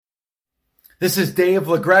This is Dave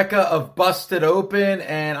LaGreca of Busted Open,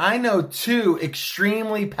 and I know two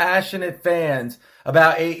extremely passionate fans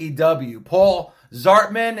about AEW, Paul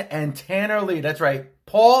Zartman and Tanner Lee. That's right,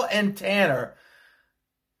 Paul and Tanner.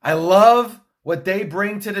 I love what they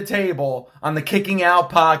bring to the table on the Kicking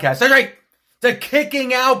Out podcast. That's right, the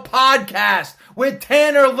Kicking Out podcast with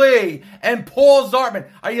Tanner Lee and Paul Zartman.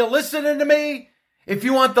 Are you listening to me? If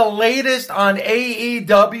you want the latest on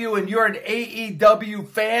AEW and you're an AEW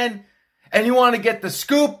fan, and you want to get the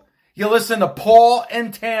scoop, you listen to Paul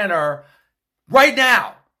and Tanner right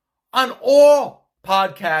now on all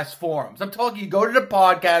podcast forums. I'm talking, you go to the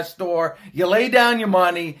podcast store, you lay down your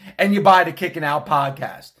money, and you buy the Kicking Out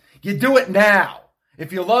podcast. You do it now.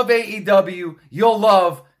 If you love AEW, you'll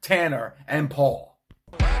love Tanner and Paul.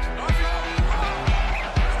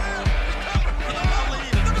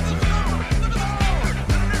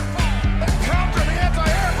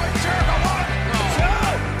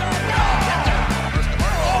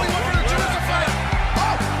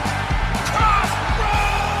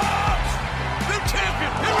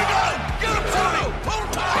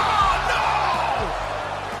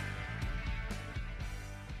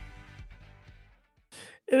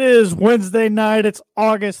 It is Wednesday night. It's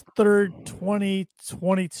August 3rd,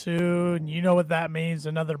 2022. And you know what that means.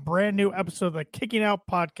 Another brand new episode of the Kicking Out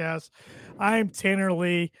podcast. I'm Tanner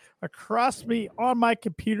Lee. Across me on my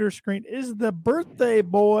computer screen is the birthday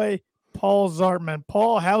boy, Paul Zartman.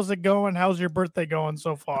 Paul, how's it going? How's your birthday going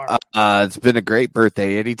so far? It's been a great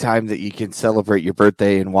birthday. Anytime that you can celebrate your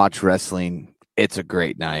birthday and watch wrestling, it's a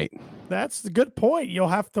great night. That's a good point. You'll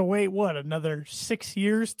have to wait, another 6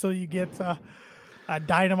 years till you get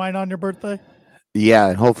Dynamite on your birthday? Yeah,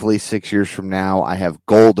 and hopefully 6 years from now, I have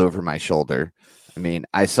gold over my shoulder. I mean,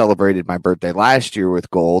 I celebrated my birthday last year with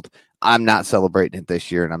gold. I'm not celebrating it this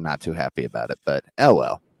year, and I'm not too happy about it, but oh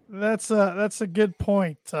well. That's a good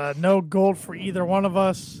point. No gold for either one of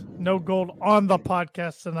us. No gold on the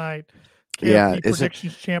podcast tonight. KFP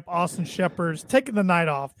predictions champ Austin Shepard's taking the night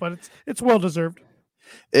off, but it's well deserved.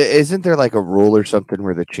 Isn't there like a rule or something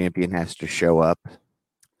where the champion has to show up?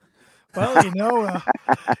 Well,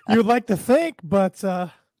 you would like to think, but,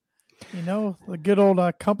 the good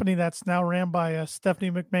old company that's now ran by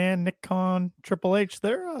Stephanie McMahon, Nick Khan, Triple H,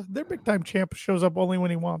 their big-time champ shows up only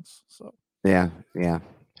when he wants. So Yeah.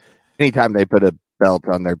 Anytime they put a belt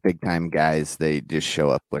on their big-time guys, they just show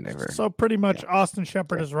up whenever. So pretty much Austin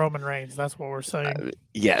Shepard is Roman Reigns. That's what we're saying.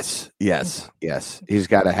 Yes. He's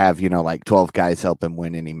got to have, like 12 guys help him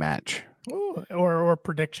win any match. Ooh, or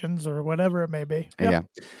predictions or whatever it may be. Yeah.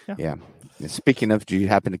 Speaking of, do you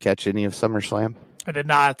happen to catch any of SummerSlam? I did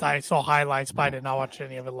not. I saw highlights, but I did not watch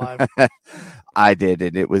any of it live. I did,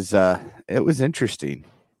 and it was interesting.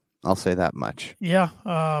 I'll say that much. Yeah,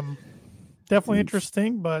 definitely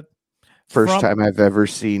interesting, but first time I've ever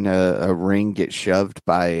seen a ring get shoved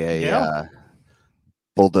by a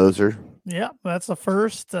bulldozer. Yeah, that's the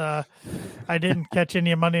first. I didn't catch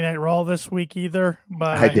any of Monday Night Raw this week either,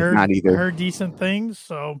 but I did not either. Heard decent things,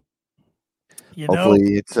 so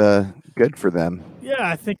hopefully it's good for them. Yeah,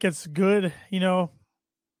 I think it's good.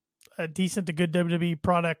 A decent to good WWE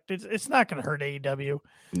product. It's not going to hurt AEW.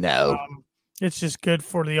 No, it's just good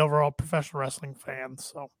for the overall professional wrestling fans.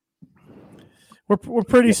 So we're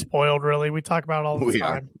pretty spoiled, really. We talk about it all the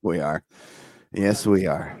time. We are. Yes, we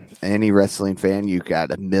are. Any wrestling fan, you got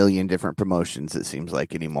a million different promotions, it seems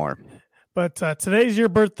like, anymore. But today's your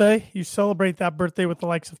birthday. You celebrate that birthday with the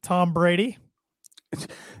likes of Tom Brady.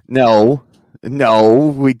 No,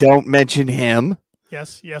 we don't mention him.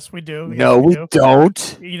 Yes, we do. We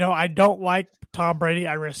don't. I don't like Tom Brady.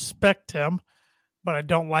 I respect him, but I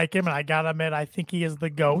don't like him. And I got to admit, I think he is the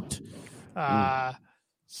GOAT.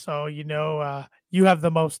 So, you have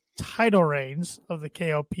the most title reigns of the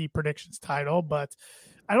KOP predictions title, but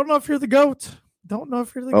I don't know if you're the GOAT.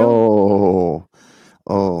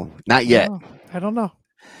 Oh, not yet. I don't know.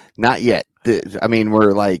 Not yet. I mean,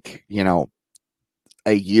 we're like,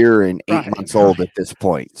 a year and 8 months old at this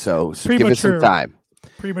point. So give us some time.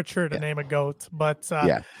 Premature to name a GOAT, but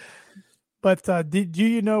yeah. But do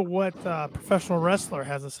you know what professional wrestler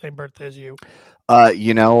has the same birthday as you?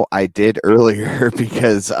 I did earlier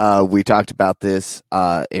because we talked about this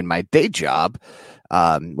in my day job.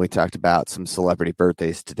 We talked about some celebrity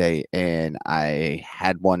birthdays today, and I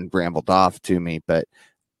had one rambled off to me, but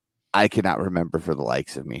I cannot remember for the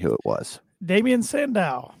likes of me who it was. Damien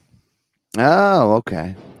Sandow. Oh,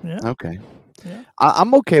 okay. Yeah. Okay. Yeah.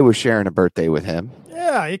 I'm okay with sharing a birthday with him.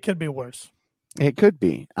 Yeah, it could be worse. It could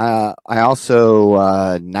be. I also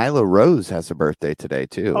Nyla Rose has a birthday today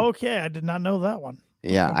too. Okay, I did not know that one.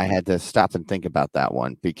 Yeah, I had to stop and think about that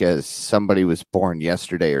one because somebody was born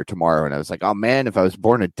yesterday or tomorrow, and I was like, oh man, if I was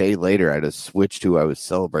born a day later, I'd have switched who I was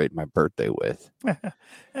celebrating my birthday with.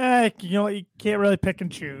 You can't really pick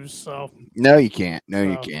and choose. So No, you can't. No,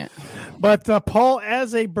 you So- can't. But Paul,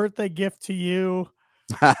 as a birthday gift to you,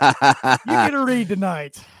 you get a read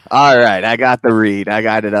tonight. All right, I got the read. I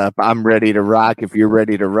got it up. I'm ready to rock. If you're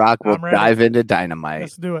ready to rock, we'll I'm ready. dive into Dynamite.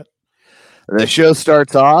 Let's do it. The show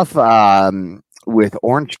starts off with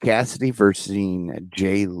Orange Cassidy versus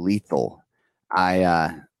Jay Lethal.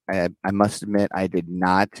 I must admit I did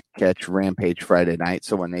not catch Rampage Friday night,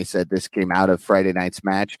 so when they said this came out of Friday night's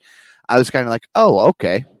match, I was kind of like, oh,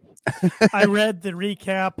 okay. I read the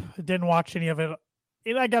recap, didn't watch any of it.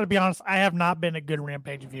 And I got to be honest, I have not been a good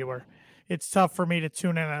Rampage viewer. It's tough for me to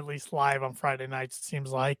tune in at least live on Friday nights, it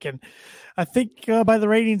seems like. And I think by the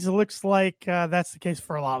ratings, it looks like that's the case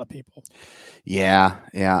for a lot of people. Yeah.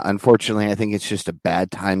 Unfortunately, I think it's just a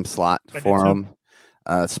bad time slot for them.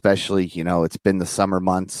 Especially, it's been the summer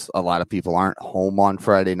months. A lot of people aren't home on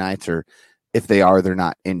Friday nights, or if they are, they're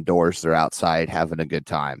not indoors. They're outside having a good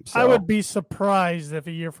time. So I would be surprised if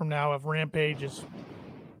a year from now, if Rampage is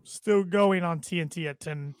still going on TNT at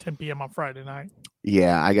 10 p.m. on Friday night.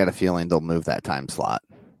 Yeah, I got a feeling they'll move that time slot.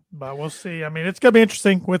 But we'll see. I mean, it's going to be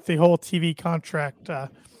interesting with the whole TV contract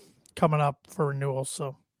coming up for renewal.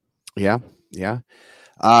 So, yeah.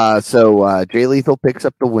 So Jay Lethal picks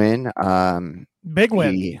up the win. Big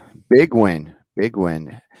win. Big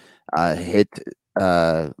win.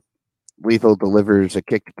 Lethal delivers a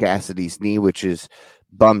kick to Cassidy's knee, which is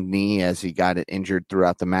bummed knee as he got it injured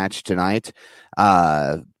throughout the match tonight,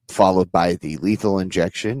 followed by the lethal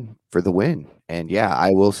injection for the win. And yeah,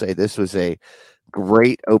 I will say this was a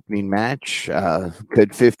great opening match,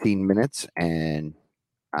 good 15 minutes, and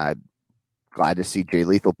I'm glad to see Jay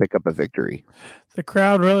Lethal pick up a victory. The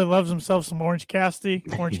crowd really loves himself some Orange Cassidy.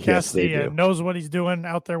 Orange Yes, Cassidy knows what he's doing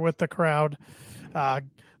out there with the crowd. The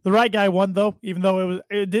right guy won, though, even though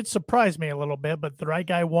it did surprise me a little bit. But the right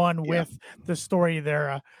guy won with the story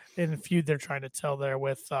there in the feud they're trying to tell there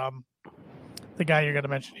with the guy you're going to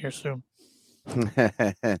mention here soon.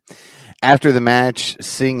 After the match,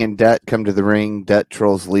 Singh and Dutt come to the ring. Dutt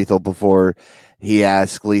trolls Lethal before he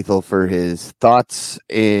asks Lethal for his thoughts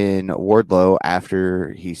in Wardlow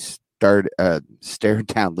after he stared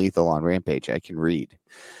down Lethal on Rampage. I can read.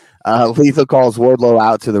 Lethal calls Wardlow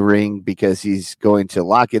out to the ring because he's going to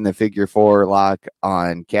lock in the figure 4 lock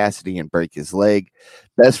on Cassidy and break his leg.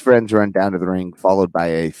 Best friends run down to the ring, followed by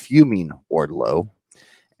a fuming Wardlow.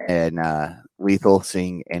 And Lethal,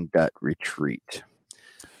 Singh, and Dutt retreat.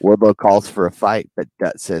 Wardlow calls for a fight, but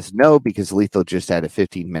Dutt says no because Lethal just had a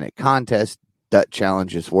 15-minute contest. Dutt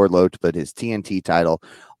challenges Wardlow to put his TNT title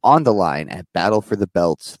on the line at Battle of the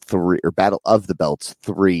Belts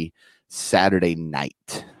 3 Saturday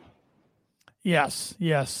night. Yes.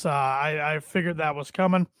 I figured that was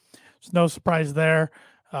coming. There's no surprise there.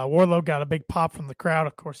 Wardlow got a big pop from the crowd.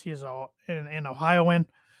 Of course, he is an Ohioan.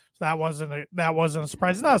 So that wasn't a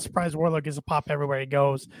surprise. It's not a surprise. Wardlow gets a pop everywhere he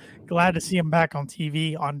goes. Glad to see him back on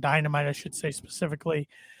TV, on Dynamite, I should say specifically.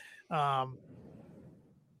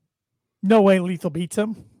 No way Lethal beats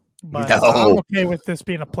him, but No. I'm okay with this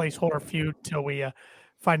being a placeholder feud till we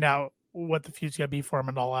find out what the feud's going to be for him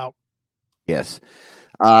and all out. Yes.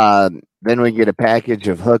 Then we get a package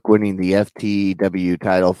of Hook winning the FTW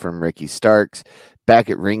title from Ricky Starks.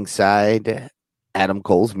 Back at ringside, Adam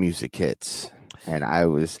Cole's music hits. And I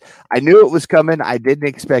knew it was coming. I didn't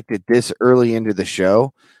expect it this early into the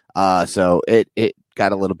show. So it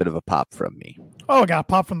got a little bit of a pop from me. Oh, it got a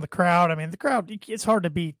pop from the crowd. I mean, the crowd, it's hard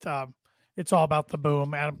to beat. It's all about the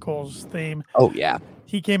boom, Adam Cole's theme. Oh, yeah.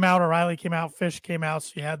 He came out, O'Reilly came out, Fish came out.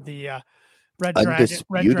 So you had the Red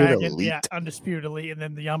Undisputed Dragon, Elite. yeah, Undisputed Elite, and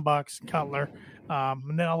then the Young Bucks, Cutler.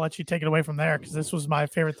 And then I'll let you take it away from there because this was my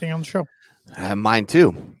favorite thing on the show. Mine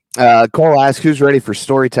too. Cole asks who's ready for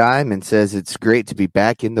story time and says it's great to be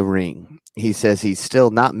back in the ring. He says he's still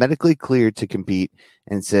not medically cleared to compete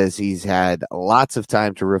and says he's had lots of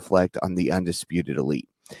time to reflect on the Undisputed Elite.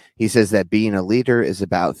 He says that being a leader is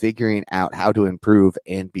about figuring out how to improve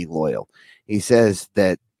and be loyal. He says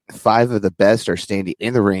that 5 of the best are standing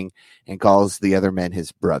in the ring and calls the other men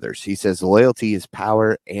his brothers. He says loyalty is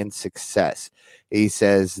power and success. He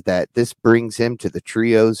says that this brings him to the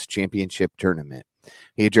Trios Championship tournament.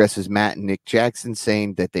 He addresses Matt and Nick Jackson,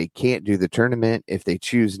 saying that they can't do the tournament if they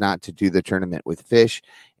choose not to do the tournament with Fish,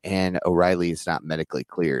 and O'Reilly is not medically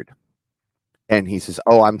cleared. And he says,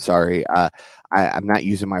 oh, I'm sorry. I'm not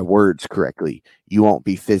using my words correctly. You won't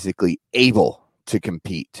be physically able to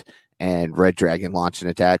compete. And Red Dragon launched an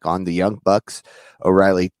attack on the Young Bucks.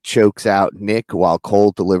 O'Reilly chokes out Nick while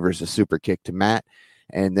Cole delivers a super kick to Matt.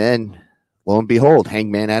 And then, lo and behold,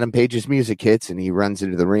 Hangman Adam Page's music hits, and he runs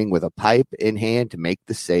into the ring with a pipe in hand to make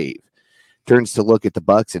the save. Turns to look at the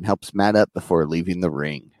Bucks and helps Matt up before leaving the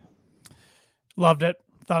ring. Loved it.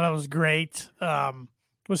 Thought it was great.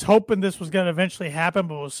 Was hoping this was going to eventually happen,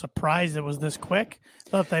 but was surprised it was this quick.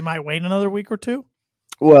 Thought they might wait another week or two.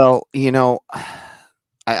 Well,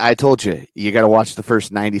 I told you got to watch the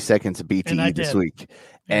first 90 seconds of BTE this week.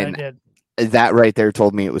 And I did. That right there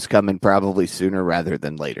told me it was coming probably sooner rather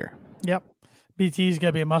than later. Yep. BTE is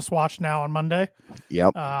going to be a must-watch now on Monday.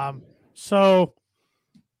 Yep. So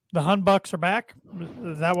the Hun Bucks are back.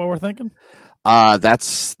 Is that what we're thinking?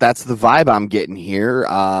 That's the vibe I'm getting here.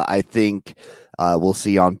 I think we'll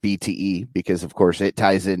see on BTE because, of course, it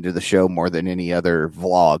ties into the show more than any other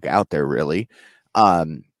vlog out there, really.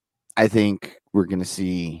 I think we're going to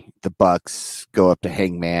see the Bucks go up to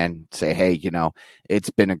Hangman, say, hey, it's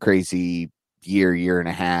been a crazy year and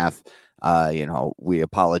a half. We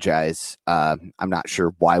apologize. I'm not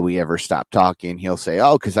sure why we ever stopped talking. He'll say,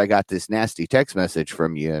 oh, because I got this nasty text message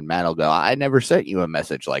from you. And Matt will go, I never sent you a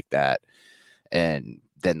message like that. And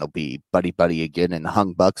then they'll be buddy again, and the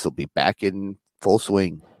Hung Bucks will be back in full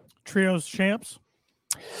swing. Trios champs?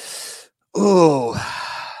 Oh,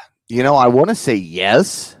 I want to say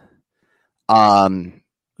yes.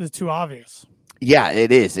 It's too obvious. Yeah,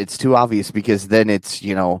 it is. It's too obvious because then it's,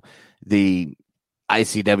 the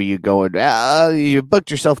ICW going, you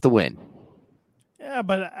booked yourself to win. Yeah,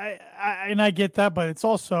 but I get that, but it's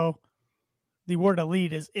also the word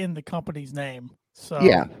elite is in the company's name. So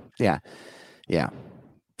yeah.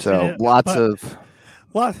 So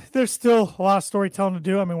there's still a lot of storytelling to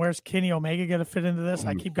do. I mean, where's Kenny Omega going to fit into this?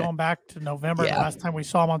 I keep going back to November, the last time we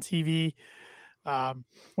saw him on TV.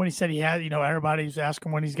 When he said he had, everybody's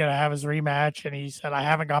asking when he's going to have his rematch. And he said, I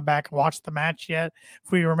haven't gone back and watched the match yet.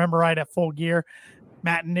 If we remember right, at Full Gear,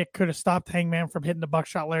 Matt and Nick could have stopped Hangman from hitting the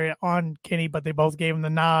buckshot lariat on Kenny, but they both gave him the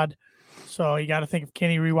nod. So you got to think if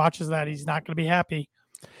Kenny rewatches that, he's not going to be happy.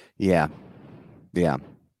 Yeah.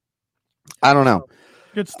 I don't know.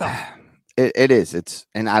 Good stuff. It is.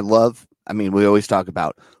 We always talk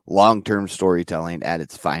about long-term storytelling at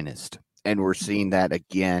its finest. And we're seeing that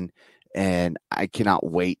again. And I cannot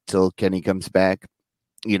wait till Kenny comes back.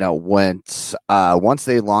 Once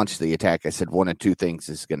they launch the attack, I said one of two things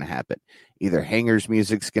is going to happen. Either Hanger's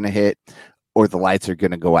music's going to hit or the lights are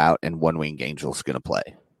going to go out and One Wing Angel's going to play.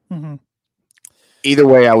 Mm-hmm. Either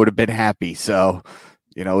way, I would have been happy. So,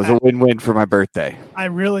 it was a win-win for my birthday. I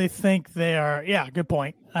really think they are. Yeah, good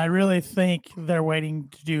point. I really think they're waiting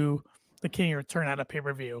to do the Kenny return at a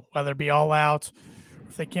pay-per-view, whether it be All Out.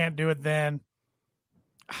 If they can't do it then,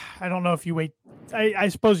 I don't know if you wait. I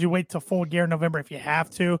suppose you wait till Full Gear in November if you have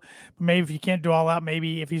to. But maybe if you can't do All Out,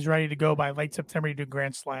 maybe if he's ready to go by late September, you do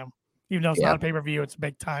Grand Slam. Even though it's not a pay-per-view, it's a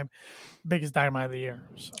big time, biggest dynamite of the year.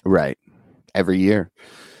 So. Right. Every year.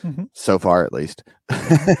 Mm-hmm. So far, at least.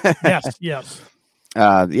 Yes.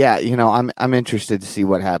 I'm interested to see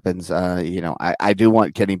what happens. I do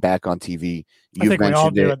want Kenny back on TV. I think we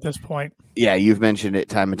all do at this point. Yeah, you've mentioned it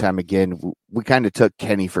time and time again. We kind of took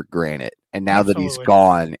Kenny for granted. And now that he's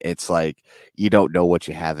gone, it's like you don't know what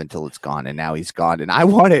you have until it's gone. And now he's gone, and I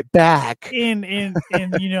want it back. And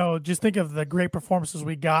just think of the great performances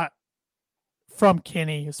we got from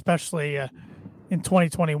Kenny, especially in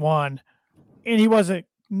 2021. And he wasn't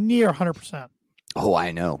near 100%. Oh,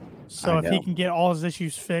 I know. So if he can get all his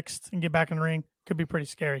issues fixed and get back in the ring, could be pretty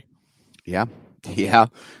scary. Yeah.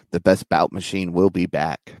 The best bout machine will be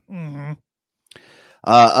back. Mm-hmm.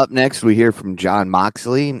 Up next, we hear from Jon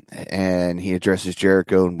Moxley, and he addresses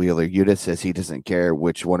Jericho and Wheeler Yuta, says he doesn't care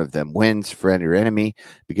which one of them wins, friend or enemy,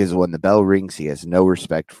 because when the bell rings, he has no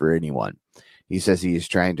respect for anyone. He says he is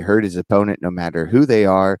trying to hurt his opponent no matter who they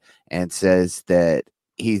are, and says that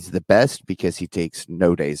he's the best because he takes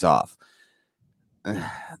no days off.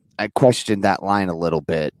 I questioned that line a little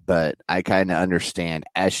bit, but I kind of understand.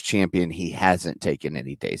 As champion, he hasn't taken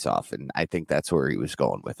any days off, and I think that's where he was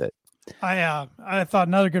going with it. I thought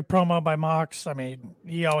another good promo by Mox. I mean,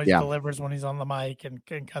 he always delivers when he's on the mic and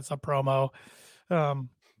cuts a promo.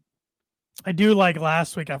 I do like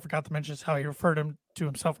last week, I forgot to mention how he referred him to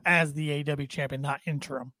himself as the AEW champion, not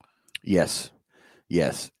interim. Yes.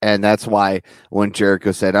 And that's why when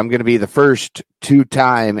Jericho said, I'm going to be the first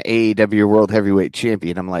 2-time AEW World Heavyweight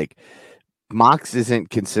Champion, I'm like, Mox isn't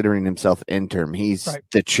considering himself interim. He's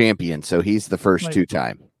the champion, so he's the first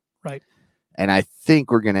 2-time. Right. And I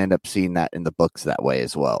think we're going to end up seeing that in the books that way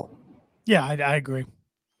as well. Yeah, I agree.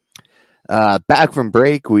 Back from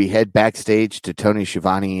break, we head backstage to Tony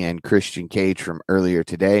Schiavone and Christian Cage from earlier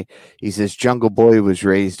today. He says Jungle Boy was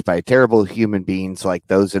raised by terrible human beings like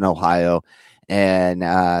those in Ohio,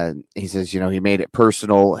 And he says, he made it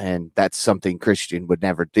personal, and that's something Christian would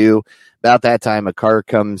never do. About that time, a car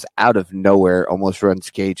comes out of nowhere, almost runs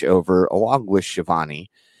Cage over, along with Shivani.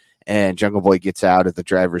 And Jungle Boy gets out of the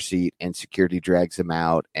driver's seat, and security drags him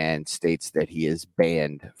out and states that he is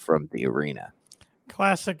banned from the arena.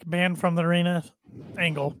 Classic banned from the arena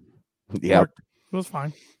angle. Yeah, it was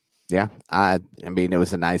fine. Yeah, I mean, it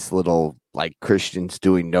was a nice little like Christian's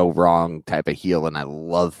doing no wrong type of heel, and I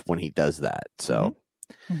love when he does that. So,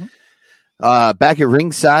 back at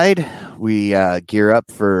ringside, we gear up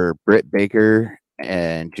for Britt Baker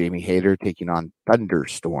and Jamie Hayter taking on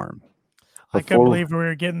Thunderstorm. I couldn't believe we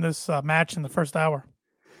were getting this match in the first hour.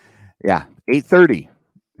 Yeah, 8:30.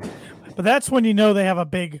 But that's when you know they have a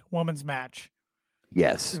big women's match.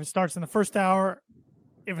 Yes. If it starts in the first hour,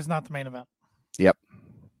 if it's not the main event. Yep.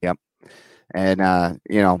 And,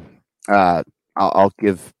 I'll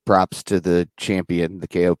give props to the champion, the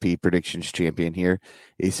KOP predictions champion here.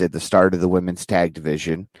 He said the start of the women's tag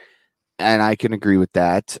division. And I can agree with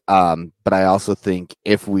that. But I also think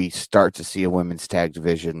if we start to see a women's tag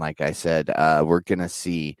division, like I said, we're going to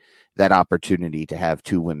see that opportunity to have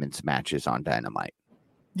 2 women's matches on Dynamite.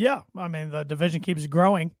 Yeah. I mean, the division keeps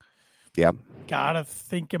growing. Yep. Gotta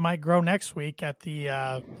think it might grow next week at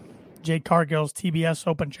the Jade Cargill's TBS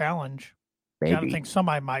Open Challenge. Maybe. Gotta think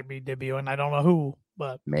somebody might be debuting. I don't know who,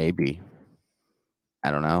 but maybe.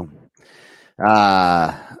 I don't know.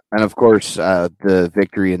 And of course, the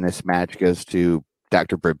victory in this match goes to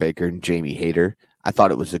Dr. Britt Baker and Jamie Hayter. I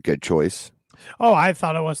thought it was a good choice. Oh, I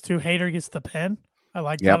thought it was too. Hayter gets the pin. I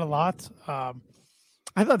like that a lot.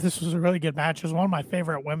 I thought this was a really good match. It was one of my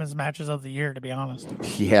favorite women's matches of the year, to be honest.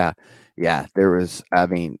 Yeah. There was, I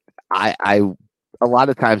mean, I a lot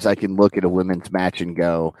of times I can look at a women's match and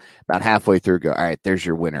go about halfway through, go, all right, there's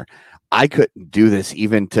your winner. I couldn't do this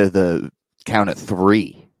even to the count of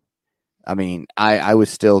 3. I mean, I was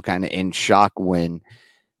still kind of in shock when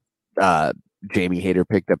Jamie Hayter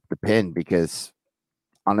picked up the pin because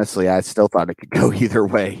honestly, I still thought it could go either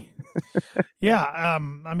way. Yeah.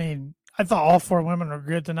 I mean, I thought all 4 women were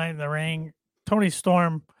good tonight in the ring. Toni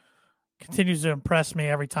Storm continues to impress me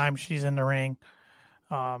every time she's in the ring.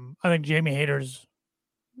 I think Jamie Hayter's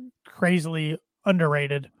crazily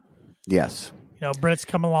underrated. Yes. Britt's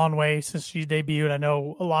come a long way since she debuted. I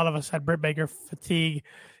know a lot of us had Britt Baker fatigue.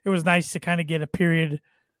 It was nice to kind of get a period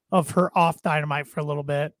of her off Dynamite for a little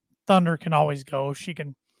bit. Thunder can always go. She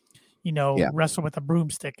can, wrestle with a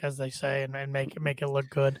broomstick, as they say, and make it look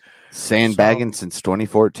good. Sandbagging since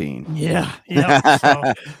 2014. Yeah.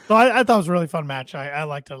 So I thought it was a really fun match. I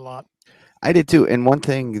liked it a lot. I did too. And one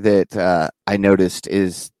thing that I noticed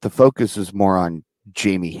is the focus was more on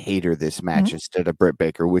Jamie Hayter this match instead of Britt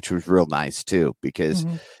Baker, which was real nice too, because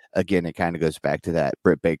again, it kind of goes back to that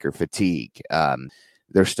Britt Baker fatigue.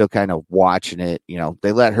 They're still kind of watching it.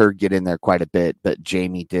 They let her get in there quite a bit, but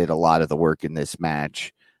Jamie did a lot of the work in this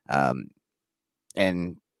match,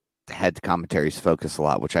 and had the commentaries focus a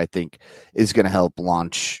lot, which I think is going to help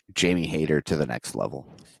launch Jamie Hayter to the next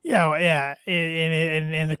level. Yeah.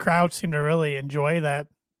 And the crowd seemed to really enjoy that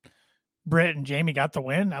Britt and Jamie got the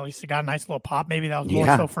win. At least it got a nice little pop. Maybe that was more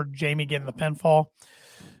so for Jamie getting the pinfall.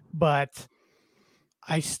 But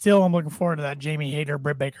I still am looking forward to that Jamie Hayter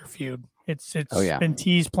Britt Baker feud. It's been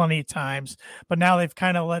teased plenty of times, but now they've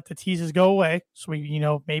kind of let the teases go away. So we,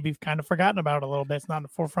 maybe kind of forgotten about it a little bit. It's not in the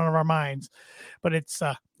forefront of our minds, but it's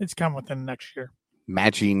coming within next year.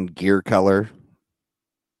 Matching gear color.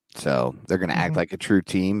 So they're going to act like a true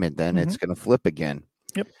team, and then it's going to flip again.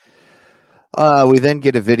 Yep. We then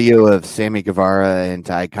get a video of Sammy Guevara and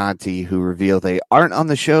Ty Conti, who reveal they aren't on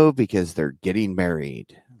the show because they're getting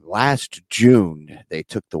married. Last June, they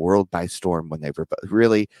took the world by storm when they were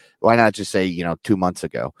really, why not just say, 2 months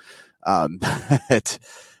ago? But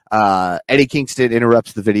Eddie Kingston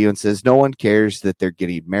interrupts the video and says no one cares that they're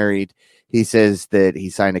getting married. He says that he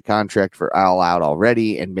signed a contract for All Out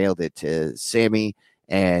already and mailed it to Sammy,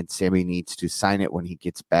 and Sammy needs to sign it when he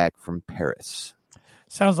gets back from Paris.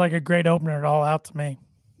 Sounds like a great opener at All Out to me.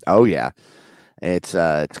 Oh, yeah. It's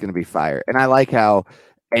going to be fire. And I like how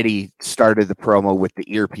Eddie started the promo with the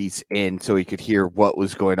earpiece in so he could hear what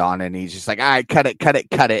was going on. And he's just like, all right, cut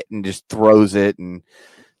it, and just throws it and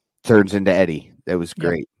turns into Eddie. That was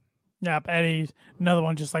great. Yep. Eddie, another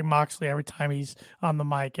one just like Moxley. Every time he's on the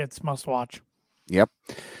mic, it's must watch. Yep.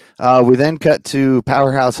 We then cut to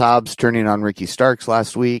Powerhouse Hobbs turning on Ricky Starks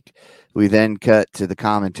last week. We then cut to the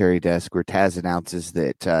commentary desk where Taz announces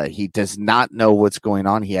that he does not know what's going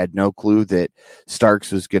on. He had no clue that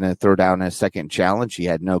Starks was going to throw down a second challenge. He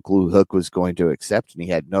had no clue Hook was going to accept, and he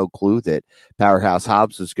had no clue that Powerhouse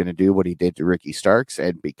Hobbs was going to do what he did to Ricky Starks.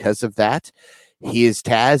 And because of that, he is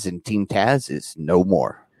Taz, and Team Taz is no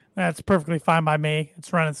more. That's perfectly fine by me.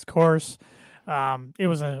 It's run its course. It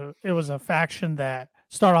was a faction that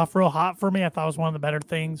started off real hot for me. I thought it was one of the better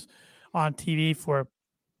things on TV for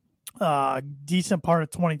a decent part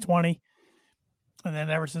of 2020. And then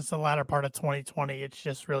ever since the latter part of 2020, it's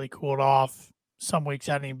just really cooled off. Some weeks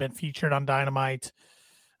hadn't even been featured on Dynamite.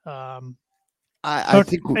 I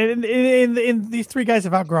think in these three guys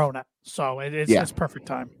have outgrown it, so it's perfect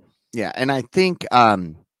time. Yeah, and I think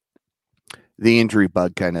the injury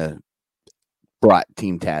bug kind of brought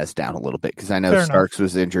Team Taz down a little bit, because I know Fair Starks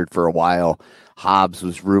was injured for a while. Hobbs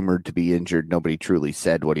was rumored to be injured. Nobody truly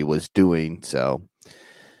said what he was doing. So,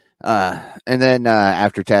 and then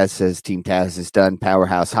after Taz says Team Taz is done,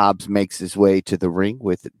 Powerhouse Hobbs makes his way to the ring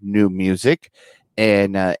with new music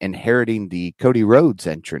and inheriting the Cody Rhodes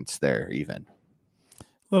entrance there even.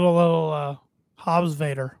 Little Hobbs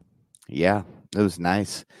Vader. Yeah, it was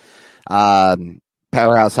nice.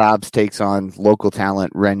 Powerhouse Hobbs takes on local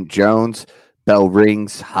talent Ren Jones. Bell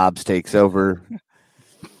rings. Hobbs takes over.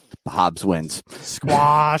 Hobbs wins.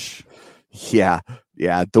 Squash. Yeah.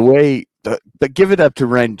 But give it up to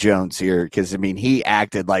Ren Jones here, because, I mean, he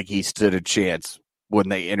acted like he stood a chance when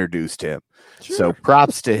they introduced him. Sure. So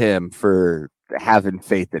props to him for having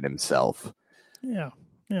faith in himself. Yeah.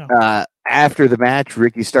 After the match,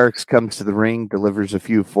 Ricky Starks comes to the ring, delivers a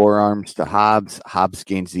few forearms to Hobbs. Hobbs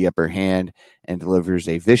gains the upper hand and delivers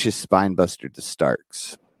a vicious spinebuster to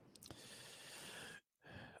Starks.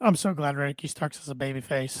 I'm so glad Ricky Starks is a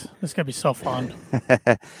babyface. This is gonna be so fun.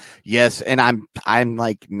 Yes, and I'm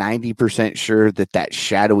like 90% sure that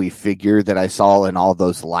shadowy figure that I saw in all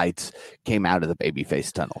those lights came out of the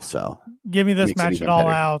babyface tunnel. So give me this match at All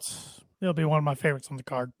Out. It'll be one of my favorites on the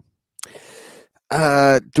card.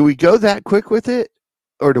 Do we go that quick with it,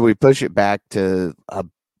 or do we push it back to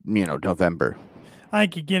November? I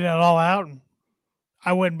think you get it all out, and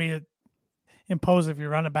I wouldn't be imposed if you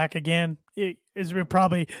run it back again. They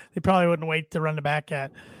probably wouldn't wait to run it back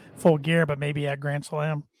at Full Gear, but maybe at Grand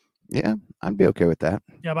Slam. Yeah, I'd be okay with that.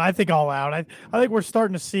 Yeah, but I think All Out. I think we're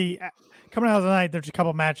starting to see coming out of the night. There's a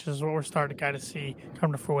couple matches where we're starting to kind of see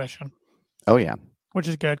come to fruition. Oh yeah, which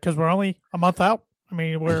is good because we're only a month out. I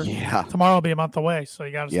mean, tomorrow will be a month away, so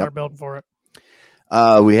you got to start building for it.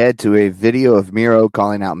 We head to a video of Miro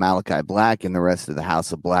calling out Malachi Black and the rest of the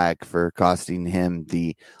House of Black for costing him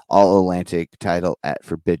the All-Atlantic title at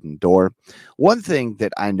Forbidden Door. One thing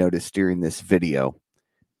that I noticed during this video,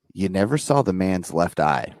 you never saw the man's left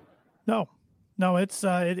eye. No, it's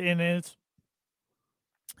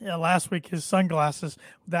last week his sunglasses,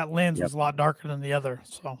 that lens was a lot darker than the other.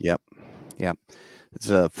 So Yep. It's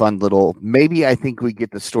a fun little. Maybe I think we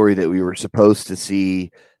get the story that we were supposed to see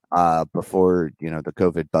before the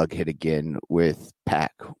COVID bug hit again with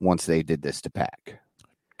Pac once they did this to Pac.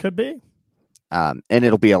 Could be. And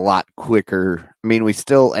it'll be a lot quicker. I mean, we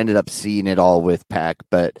still ended up seeing it all with Pac,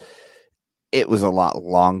 but it was a lot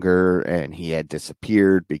longer, and he had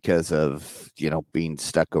disappeared because of being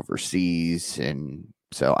stuck overseas, and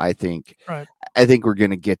so I think we're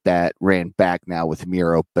going to get that ran back now with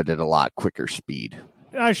Miro, but at a lot quicker speed.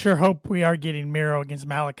 I sure hope we are getting Miro against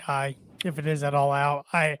Malachi. If it is at All Out,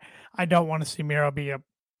 I don't want to see Miro be a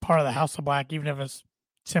part of the House of Black, even if it's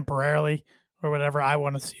temporarily or whatever. I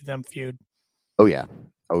want to see them feud. Oh yeah.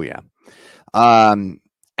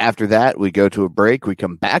 After that, we go to a break. We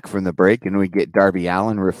come back from the break, and we get Darby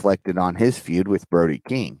Allin reflected on his feud with Brody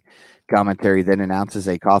King. Commentary then announces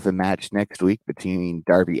a coffin match next week between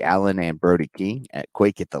Darby Allin and Brody King at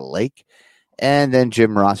Quake at the Lake. And then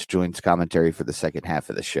Jim Ross joins commentary for the second half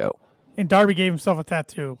of the show. And Darby gave himself a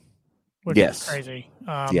tattoo, which is crazy.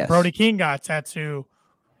 Brody King got a tattoo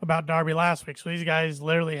about Darby last week. So these guys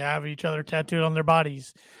literally have each other tattooed on their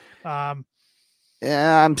bodies. I'm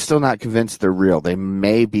still not convinced they're real. They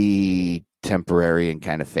may be temporary and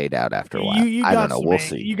kind of fade out after a while. I don't know. We'll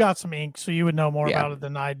see. You got some ink, so you would know more about it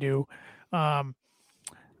than I do. I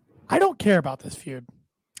don't care about this feud.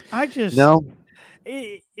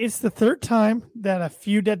 It's the third time that a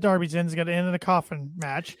feud that Darby's in is going to end in a coffin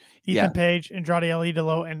match. Ethan Page, Andrade El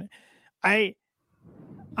Idolo, and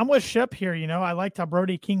I'm with Shep here. I liked how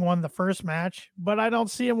Brody King won the first match, but I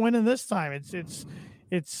don't see him winning this time.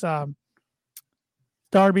 It's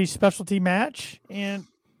Darby's specialty match, and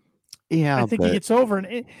I think he gets over.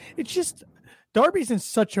 And it's just Darby's in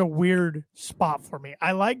such a weird spot for me.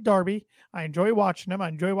 I like Darby. I enjoy watching him. I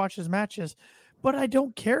enjoy watching his matches, but I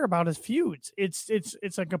don't care about his feuds. It's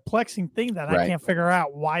a complexing thing that I can't figure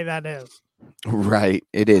out why that is. Right.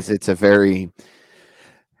 It is. It's a very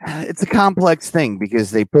It's a complex thing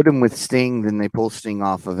because they put him with Sting, then they pull Sting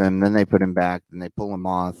off of him, then they put him back, then they pull him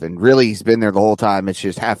off, and really he's been there the whole time. It's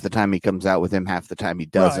just half the time he comes out with him, half the time he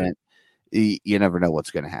doesn't. Right. You never know what's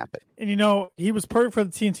going to happen. And he was perfect for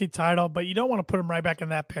the TNT title, but you don't want to put him right back in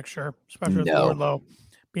that picture, especially with No. Wardlow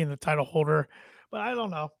being the title holder. But I don't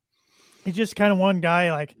know. He's just kind of one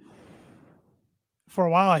guy. Like for a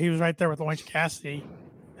while, he was right there with Orange Cassidy.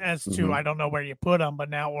 As to I don't know where you put him, but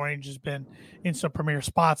now Orange has been in some premier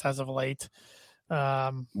spots as of late.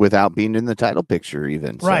 Without being in the title picture,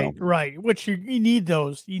 even right. Which you need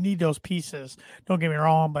those. You need those pieces. Don't get me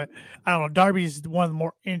wrong, but I don't know. Darby's one of the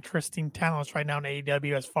more interesting talents right now in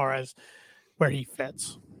AEW as far as where he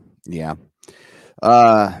fits. Yeah.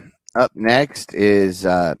 Up next is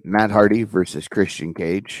Matt Hardy versus Christian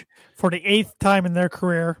Cage for the 8th time in their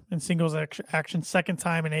career in singles action, 2nd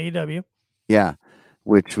time in AEW. Yeah,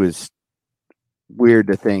 which was weird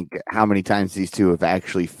to think how many times these two have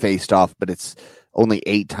actually faced off, but it's only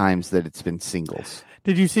 8 times that it's been singles.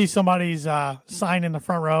 Did you see somebody's sign in the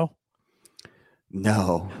front row?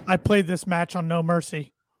 No. I played this match on No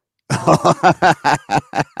Mercy. So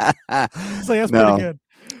that's pretty good.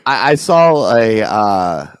 I saw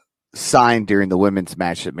a sign during the women's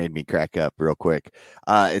match that made me crack up real quick.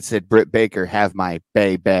 It said, Britt Baker, have my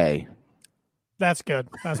bay. That's good.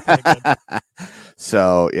 That's pretty good.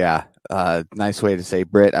 So, yeah. Nice way to say,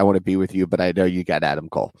 Britt, I want to be with you, but I know you got Adam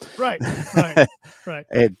Cole. Right.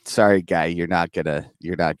 And sorry, guy, you're not gonna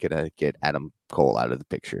get Adam Cole out of the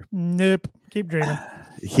picture. Nope. Keep dreaming.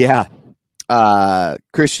 Yeah.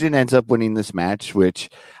 Christian ends up winning this match, which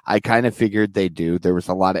I kind of figured they do. There was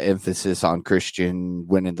a lot of emphasis on Christian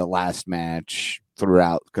winning the last match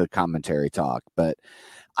throughout the commentary talk, but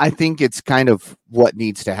I think it's kind of what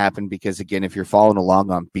needs to happen because, again, if you're following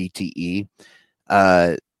along on BTE,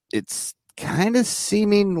 it's kind of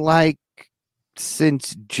seeming like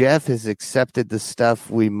since Jeff has accepted the stuff,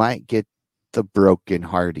 we might get the Broken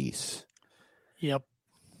Hardys. Yep.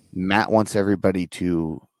 Matt wants everybody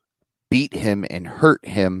to beat him and hurt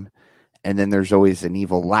him, and then there's always an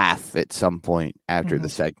evil laugh at some point after the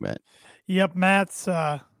segment. Yep, Matt's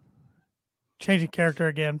changing character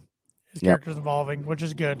again. His character's evolving, which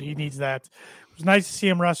is good. He needs that. It was nice to see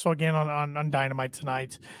him wrestle again on Dynamite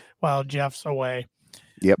tonight while Jeff's away.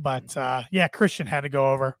 Yep. But Christian had to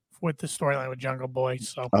go over with the storyline with Jungle Boy.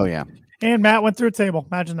 So and Matt went through a table.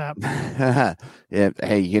 Imagine that. Yeah.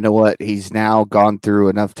 Hey, you know what? He's now gone through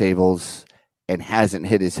enough tables and hasn't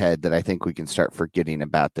hit his head that I think we can start forgetting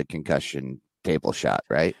about the concussion table shot,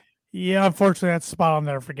 right? Yeah, unfortunately, that's a spot I'll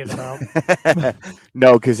never forget about.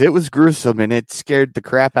 No, because it was gruesome and it scared the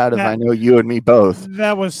crap out of, I know, you and me both.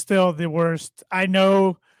 That was still the worst. I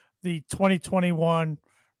know the 2021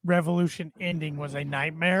 Revolution ending was a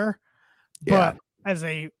nightmare, but as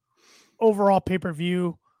a overall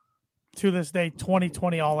pay-per-view to this day,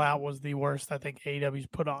 2020 All Out was the worst I think AEW's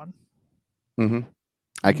put on. Mm-hmm.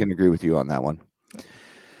 I can agree with you on that one.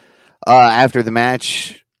 After the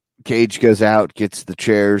match, Cage goes out, gets the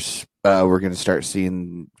chairs. We're going to start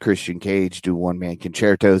seeing Christian Cage do one-man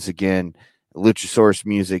concertos again. Luchasaurus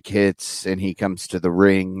music hits, and he comes to the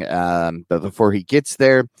ring. But before he gets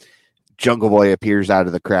there, Jungle Boy appears out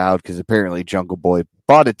of the crowd because apparently Jungle Boy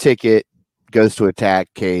bought a ticket, goes to attack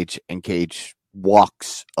Cage, and Cage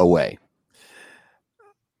walks away.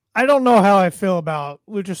 I don't know how I feel about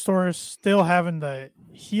Luchasaurus still having the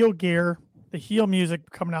heel gear, the heel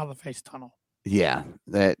music coming out of the face tunnel. Yeah,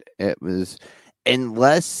 that it was.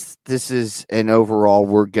 Unless this is an overall,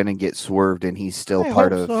 we're gonna get swerved, and he's still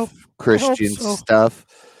part of Christian's stuff.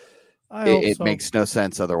 It makes no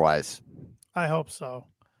sense otherwise. I hope so.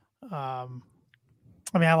 I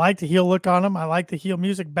mean, I like the heel look on him. I like the heel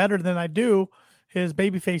music better than I do his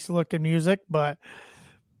babyface look and music, but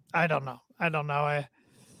I don't know.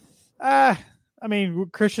 I mean,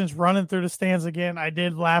 Christian's running through the stands again. I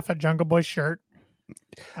did laugh at Jungle Boy's shirt.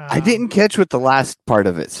 I didn't catch what the last part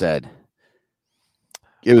of it said.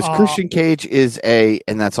 It was Christian Cage is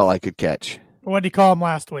and that's all I could catch. What did he call him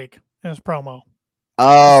last week in his promo?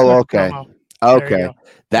 Oh, okay. Promo. Okay.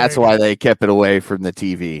 That's why they kept it away from the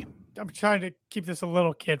TV. I'm trying to keep this a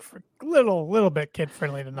little little bit kid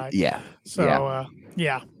friendly tonight. Yeah. So,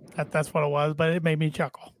 that's what it was, but it made me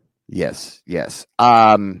chuckle. Yes.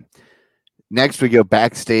 Next, we go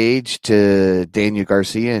backstage to Daniel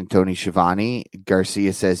Garcia and Tony Schiavone.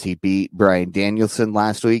 Garcia says he beat Bryan Danielson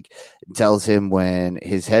last week and tells him when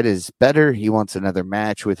his head is better, he wants another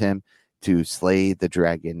match with him to slay the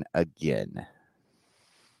dragon again.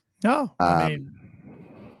 No, I mean,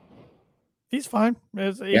 he's fine.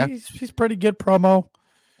 He's pretty good promo.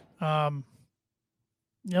 It'll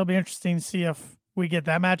be interesting to see if we get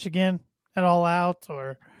that match again at All Out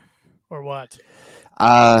or – or what?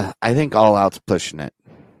 I think All Out's pushing it.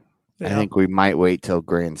 Yeah. I think we might wait till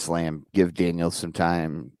Grand Slam, give Danielson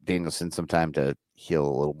some time to heal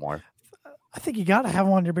a little more. I think you got to have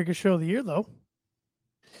him on your biggest show of the year, though.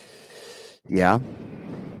 Yeah.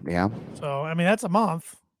 So, I mean, that's a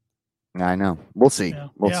month. I know. We'll see. Yeah.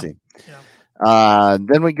 We'll see. Yeah.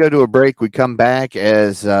 Then we go to a break. We come back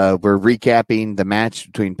as we're recapping the match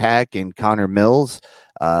between Pac and Connor Mills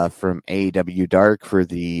from AEW Dark for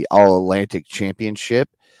the All Atlantic Championship.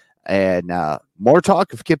 And more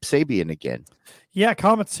talk of Kip Sabian again. Yeah,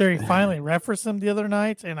 commentary finally referenced him the other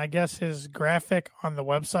night, and I guess his graphic on the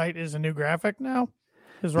website is a new graphic now,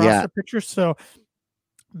 his roster picture. So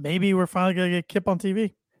maybe we're finally going to get Kip on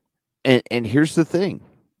TV. And here's the thing.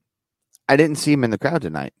 I didn't see him in the crowd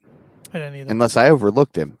tonight. I didn't either. Unless I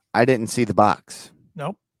overlooked him. I didn't see the box.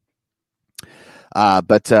 Nope.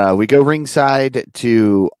 But we go ringside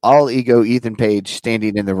to All Ego Ethan Page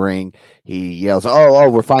standing in the ring. He yells, oh,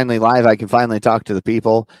 we're finally live. I can finally talk to the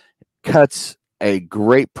people. Cuts a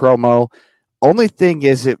great promo. Only thing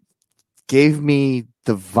is it gave me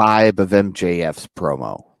the vibe of MJF's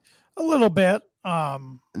promo. A little bit.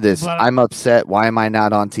 I'm upset. Why am I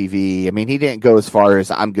not on TV? I mean, he didn't go as far as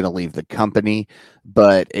I'm going to leave the company,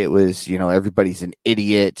 but it was, everybody's an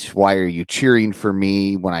idiot. Why are you cheering for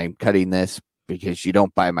me when I'm cutting this? Because you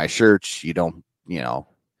don't buy my shirts. You don't,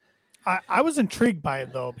 I was intrigued by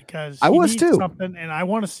it though, because I was too. Something, and I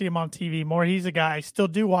want to see him on TV more. He's a guy I still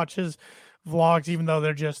do watch his vlogs, even though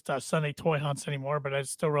they're just Sunday toy hunts anymore, but it's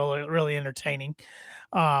still really, really entertaining.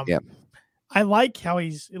 I like how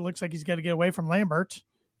it looks like he's got to get away from Lambert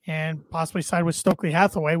and possibly side with Stokely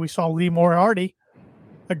Hathaway. We saw Lee Moriarty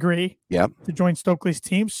agree to join Stokely's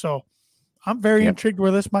team. So I'm very intrigued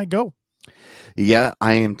where this might go. Yeah,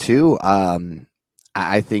 I am too.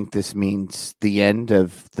 I think this means the end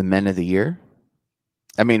of the Men of the Year.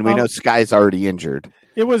 I mean, we know Sky's already injured.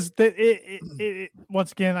 It was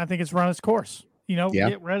once again, I think it's run its course.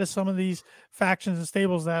 Get rid of some of these factions and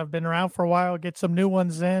stables that have been around for a while, get some new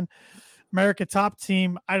ones in. America Top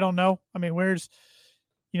Team, I don't know. I mean, where's,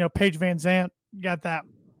 Paige Van Zandt got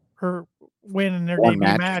her win in their debut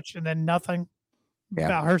match and then nothing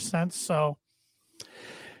about her since. So,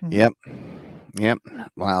 Yep.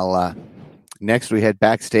 Well, next we head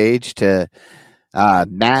backstage to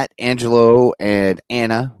Matt, Angelo, and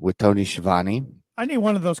Anna with Tony Schiavone. I need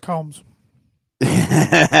one of those combs.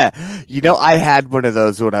 I had one of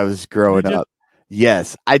those when I was growing up.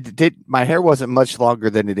 Yes, I did. My hair wasn't much longer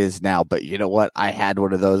than it is now, but you know what? I had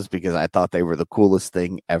one of those because I thought they were the coolest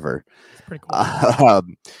thing ever. It's pretty cool.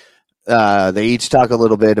 They each talk a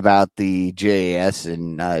little bit about the JAS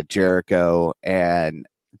and Jericho, and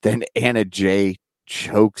then Anna Jay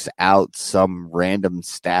chokes out some random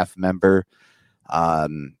staff member.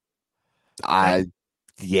 She locked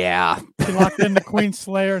into Queen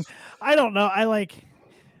Slayer. And I don't know. I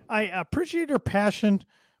appreciate her passion,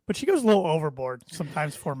 but she goes a little overboard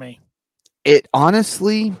sometimes for me. It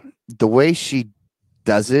honestly, the way she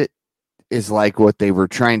does it is like what they were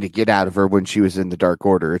trying to get out of her when she was in the Dark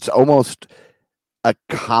Order. It's almost a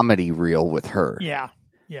comedy reel with her. Yeah.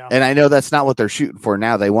 And I know that's not what they're shooting for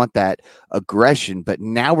now. They want that aggression, but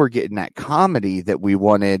now we're getting that comedy that we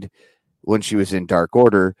wanted when she was in Dark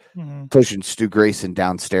Order, pushing Stu Grayson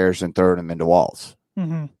downstairs and throwing him into walls.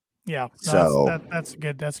 Mm-hmm. Yeah. So that's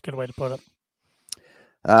good. That's a good way to put it.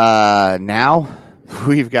 Now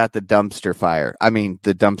we've got the dumpster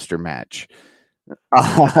match.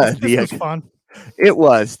 This was fun. It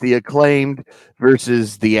was the Acclaimed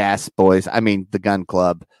versus the Ass Boys. I mean, the Gun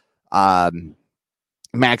Club.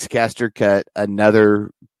 Max Caster cut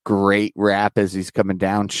another great rap as he's coming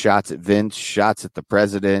down. Shots at Vince, shots at the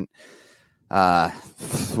president.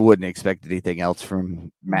 Wouldn't expect anything else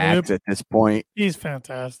from Max at this point. He's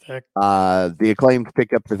fantastic. The Acclaimed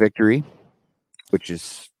pick up the victory, which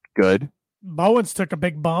is good. Bowens took a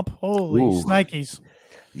big bump. Holy snikes.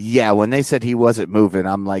 Yeah, when they said he wasn't moving,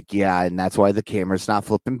 I'm like, yeah, and that's why the camera's not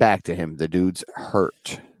flipping back to him. The dude's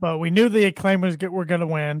hurt. But we knew the Acclaim were going to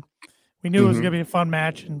win. We knew it was going to be a fun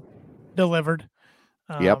match and delivered.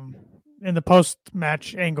 And the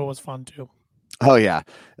post-match angle was fun too. Oh, yeah.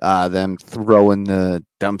 Them throwing the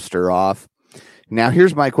dumpster off. Now,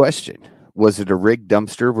 here's my question. Was it a rigged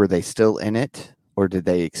dumpster? Were they still in it? Or did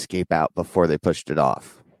they escape out before they pushed it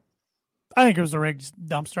off? I think it was a rigged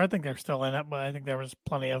dumpster. I think they're still in it, but I think there was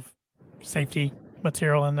plenty of safety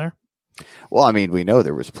material in there. Well, I mean, we know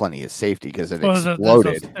there was plenty of safety because it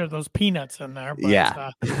exploded. There's those peanuts in there. But,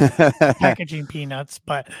 yeah. Packaging peanuts.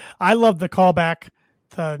 But I love the callback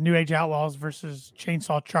to New Age Outlaws versus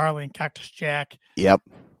Chainsaw Charlie and Cactus Jack. Yep.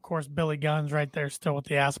 Of course, Billy Gunn's right there still with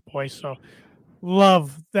the Ass Boys. So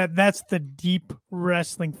Love that. That's the deep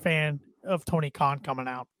wrestling fan of Tony Khan coming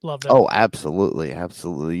out. Loved it. Oh, absolutely.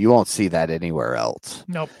 Absolutely. You won't see that anywhere else.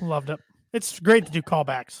 Nope. Loved it. It's great to do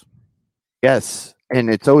callbacks. Yes. And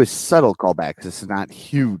it's always subtle callbacks. It's not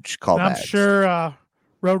huge callbacks. And I'm sure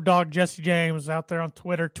Road Dogg Jesse James out there on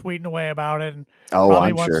Twitter tweeting away about it. And Oh, probably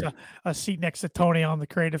I'm wants sure. a seat next to Tony on the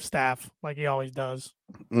creative staff, like he always does.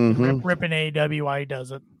 Mhm. Ripping AEW while he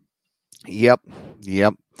does it. Yep.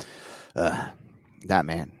 That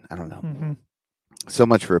man. I don't know. Mm-hmm. So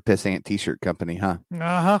much for a Piss Ant t-shirt company, huh?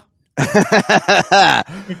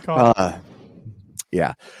 Good call.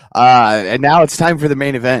 Yeah. And now it's time for the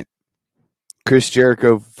main event. Chris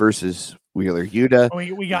Jericho versus Wheeler Yuta.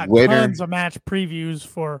 We got winner. tons of match previews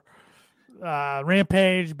for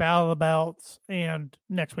Rampage, Battle of the Belts, and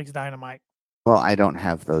next week's Dynamite. Well, I don't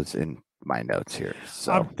have those in my notes here.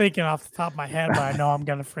 So I'm thinking off the top of my head, but I know I'm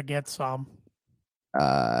going to forget some.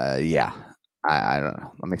 yeah. I don't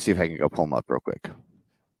know. Let me see if I can go pull them up real quick.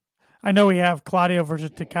 I know we have Claudio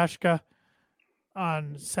versus Takashka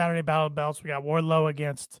on Saturday Battle of the Belts. We got Wardlow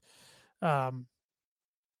against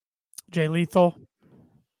Jay Lethal.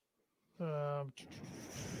 We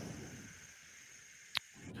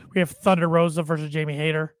have Thunder Rosa versus Jamie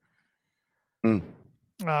Hayter.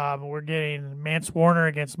 We're getting Mance Warner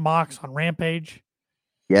against Mox on Rampage.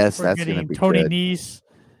 Yes, We're that's going to getting be Tony good. Nese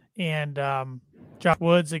and Josh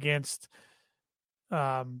Woods against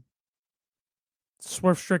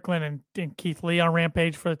Swerve Strickland and Keith Lee on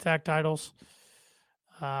Rampage for the tag titles.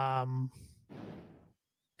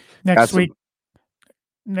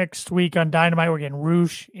 Next week on Dynamite, we're getting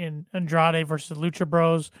Roosh and Andrade versus Lucha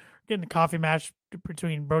Bros. We're getting a coffee match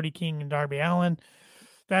between Brody King and Darby Allin.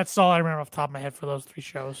 That's all I remember off the top of my head for those 3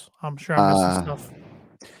 shows. I'm sure I'm missing stuff.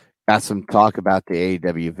 Got some talk about the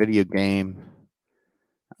AEW video game,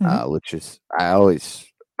 which is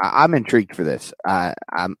I'm intrigued for this. I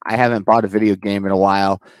haven't bought a video game in a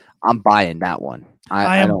while. I'm buying that one.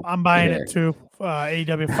 I'm buying it too.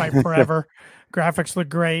 AEW Fight Forever. Graphics look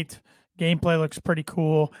great. Gameplay looks pretty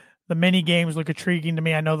cool. The mini games look intriguing to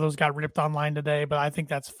me. I know those got ripped online today, but I think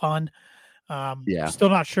that's fun. Still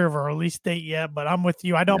not sure of a release date yet, but I'm with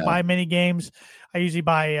you. I don't buy mini games. I usually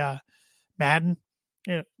buy Madden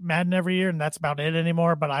every year, and that's about it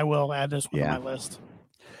anymore. But I will add this one to my list.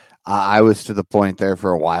 I was to the point there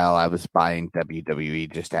for a while. I was buying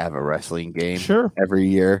WWE just to have a wrestling game every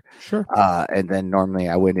year. Sure. And then normally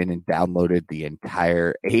I went in and downloaded the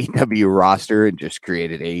entire AEW roster and just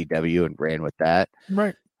created AEW and ran with that.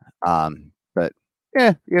 Right. But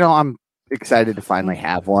yeah, I'm excited to finally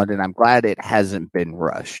have one, and I'm glad it hasn't been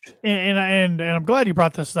rushed. And I'm glad you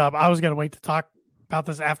brought this up. I was going to wait to talk about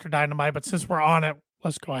this after Dynamite, but since we're on it,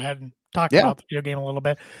 let's go ahead and talk about the video game a little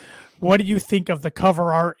bit. What do you think of the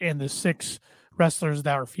cover art and the 6 wrestlers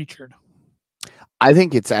that are featured? I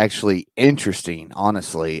think it's actually interesting,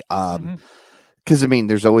 honestly. Because,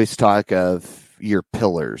 there's always talk of your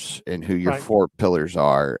pillars and who your 4 pillars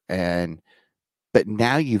are. But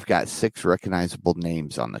now you've got 6 recognizable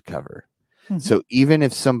names on the cover. Mm-hmm. So even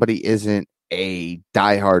if somebody isn't a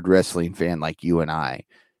diehard wrestling fan like you and I,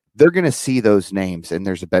 they're going to see those names, and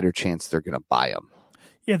there's a better chance they're going to buy them.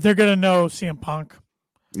 Yeah, they're going to know CM Punk.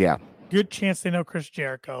 Yeah. Good chance they know Chris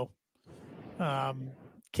Jericho.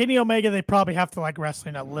 Kenny Omega, they probably have to like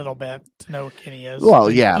wrestling a little bit to know what Kenny is.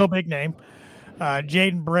 Well, yeah. No big name.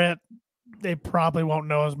 Jaden Britt, they probably won't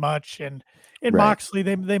know as much. And Moxley,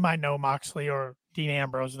 they might know Moxley or Dean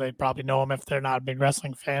Ambrose. They probably know him if they're not a big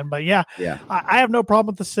wrestling fan. But yeah. I have no problem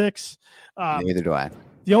with the 6. Neither do I.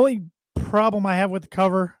 The only problem I have with the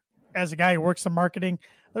cover, as a guy who works in marketing,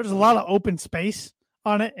 there's a lot of open space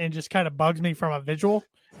on it and just kind of bugs me from a visual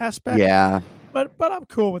aspect. Yeah. But I'm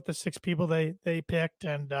cool with the 6 people they picked.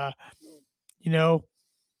 And,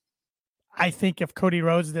 I think if Cody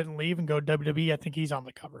Rhodes didn't leave and go WWE, I think he's on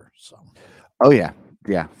the cover. So. Oh, yeah.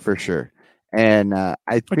 Yeah, for sure. And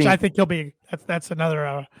I think he'll be, that's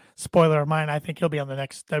another spoiler of mine. I think he'll be on the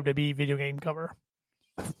next WWE video game cover.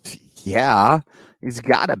 Yeah, he's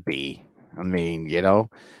got to be.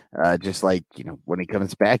 Just like, when he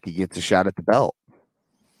comes back, he gets a shot at the belt.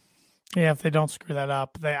 Yeah, if they don't screw that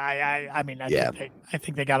up, I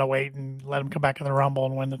think they gotta wait and let him come back in the Rumble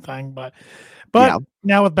and win the thing. But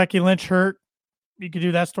now with Becky Lynch hurt, you could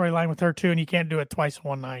do that storyline with her too, and you can't do it twice in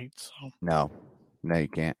one night. So no, you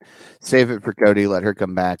can't. Save it for Cody. Let her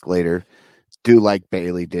come back later. Do like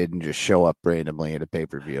Bailey did and just show up randomly at a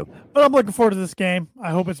pay-per-view. But I'm looking forward to this game.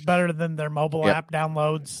 I hope it's better than their mobile app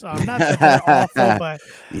downloads. Not that they're awful, but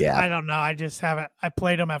I don't know. I just haven't. I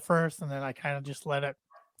played them at first, and then I kind of just let it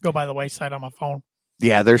go by the wayside on my phone.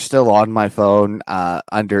 Yeah, they're still on my phone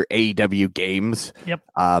under AEW games. Yep.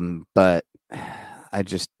 But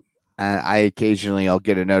I occasionally I'll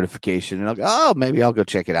get a notification and I'll go, oh, maybe I'll go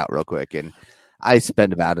check it out real quick. And I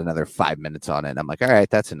spend about another 5 minutes on it. And I'm like, all right,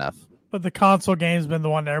 that's enough. But the console game's been the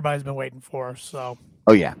one that everybody's been waiting for. So,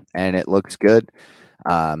 oh yeah, and it looks good.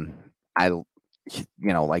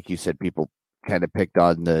 Like you said, people kind of picked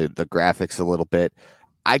on the graphics a little bit.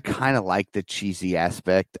 I kind of like the cheesy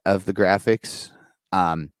aspect of the graphics.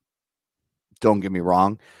 Don't get me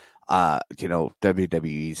wrong.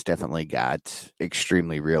 WWE's definitely got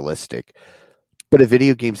extremely realistic, but a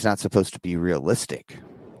video game's not supposed to be realistic.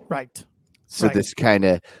 Right. So this kind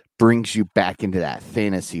of brings you back into that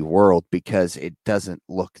fantasy world because it doesn't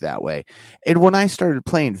look that way. And when I started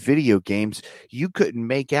playing video games, you couldn't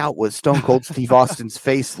make out what Stone Cold Steve Austin's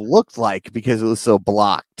face looked like because it was so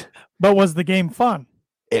blocked. But was the game fun?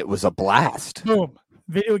 It was a blast. Boom.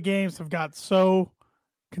 Video games have got so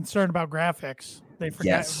concerned about graphics. They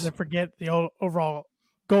forget the overall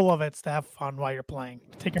goal of it's to have fun while you're playing.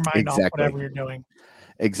 Take your mind off whatever you're doing.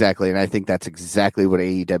 Exactly. And I think that's exactly what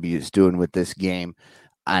AEW is doing with this game.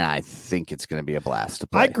 And I think it's going to be a blast to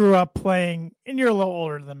play. I grew up playing, and you're a little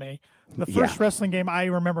older than me. The first wrestling game I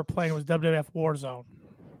remember playing was WWF Warzone.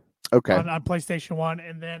 Okay. On PlayStation 1.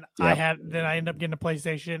 And then I ended up getting a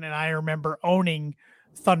PlayStation, and I remember owning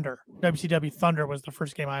Thunder. WCW Thunder was the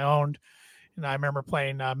first game I owned. And I remember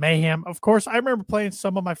playing Mayhem. Of course, I remember playing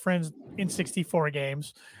some of my friends in 64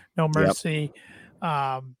 games. No Mercy.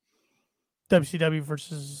 WCW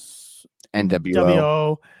versus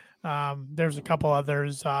NWO. There's a couple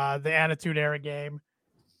others. The Attitude Era game.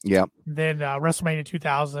 Yep. Then WrestleMania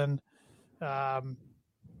 2000. I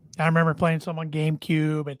remember playing some on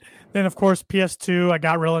GameCube, and then of course PS2. I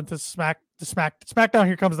got real into SmackDown.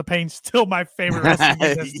 Here Comes the Pain. Still my favorite wrestling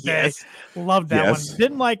game to this day. Loved that one.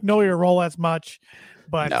 Didn't like Know Your Role as much,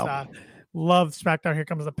 but loved SmackDown. Here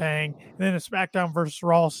Comes the Pain. And then the SmackDown versus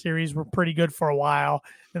Raw series were pretty good for a while.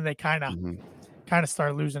 Then they kind of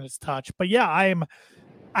started losing its touch. But yeah, I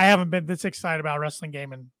haven't been this excited about a wrestling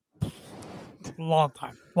game in a long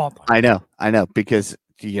time. I know because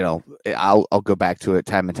I'll go back to it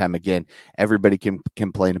time and time again. Everybody can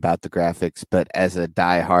complain about the graphics, but as a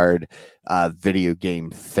diehard video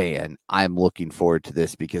game fan, I'm looking forward to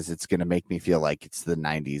this because it's going to make me feel like it's the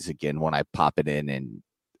 90s again when I pop it in and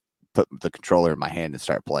put the controller in my hand and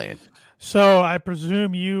start playing. So I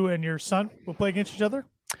presume you and your son will play against each other?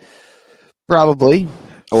 Probably.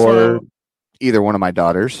 Or either one of my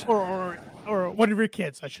daughters. Or one of your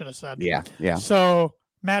kids, I should have said. Yeah. So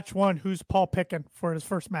match one, who's Paul picking for his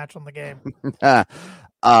first match on the game? We don't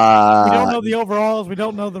know the overalls. We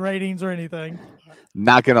don't know the ratings or anything.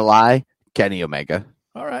 Not going to lie, Kenny Omega.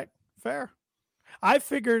 All right, fair. I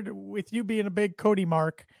figured with you being a big Cody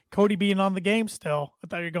mark, Cody being on the game still, I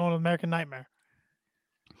thought you were going with American Nightmare.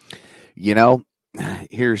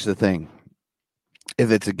 Here's the thing.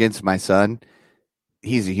 If it's against my son,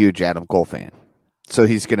 he's a huge Adam Cole fan. So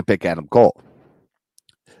he's going to pick Adam Cole.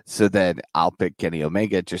 So then I'll pick Kenny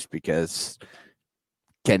Omega just because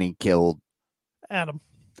Kenny killed Adam,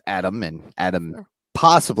 and Adam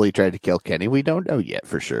possibly tried to kill Kenny. We don't know yet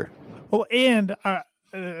for sure. Well, and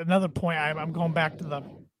another point, I'm going back to the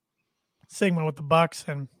segment with the Bucks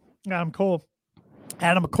and Adam Cole.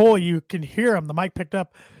 Adam Cole, you can hear him. The mic picked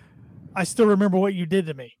up. I still remember what you did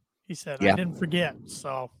to me. He said, I didn't forget.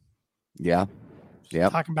 So, yeah.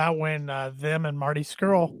 Talking about when them and Marty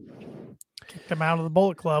Scurll kicked him out of the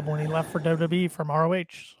Bullet Club when he left for WWE from ROH.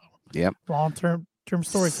 So, long-term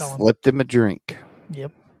storytelling. Slipped him a drink.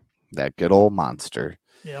 Yep. That good old monster.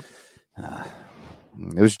 Yep.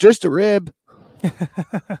 It was just a rib.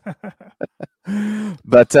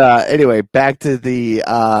 But anyway, back to the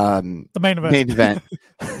main event.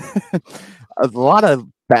 A lot of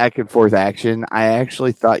back and forth action. I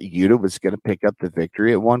actually thought Yuta was going to pick up the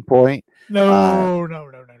victory at one point. No.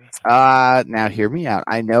 Now hear me out.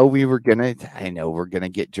 I know we're gonna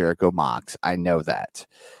get Jericho Mox. I know that.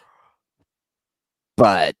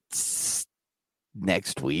 But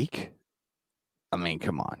next week, I mean,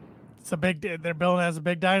 come on. It's a big. They're building as a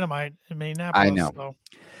big Dynamite in Minneapolis. I know.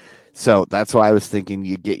 So that's why I was thinking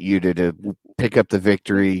you get Yuta to pick up the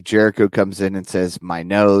victory. Jericho comes in and says, my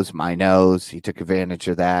nose. He took advantage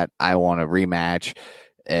of that. I want a rematch.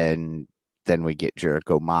 And then we get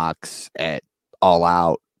Jericho Mox at All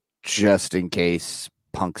Out just in case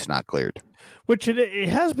Punk's not cleared. Which it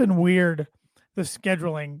has been weird, the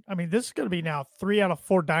scheduling. I mean, this is going to be now 3 out of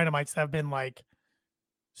 4 Dynamites that have been like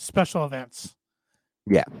special events.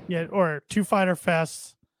 Yeah. Or 2 Fighter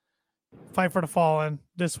Fests. Fight for the Fallen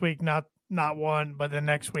this week, not one, but then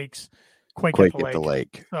next week's Quake at the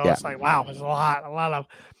Lake. So it's like, wow, there's a lot of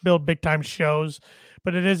build big time shows,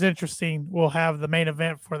 but it is interesting. We'll have the main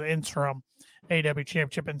event for the interim. AEW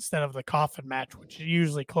Championship instead of the coffin match, which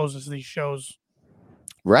usually closes these shows.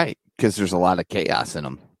 Right, because there's a lot of chaos in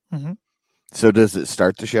them. Mm-hmm. So does it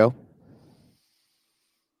start the show?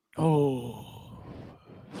 Oh,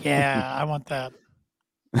 yeah, I want that.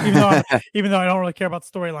 Even though I don't really care about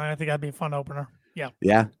the storyline, I think that'd be a fun opener. Yeah.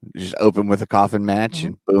 Yeah, just open with a coffin match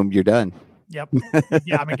and boom, you're done. Yep.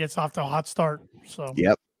 Yeah, I mean, it gets off to a hot start. So.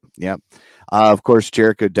 Yep. Of course,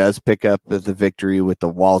 Jericho does pick up the victory with the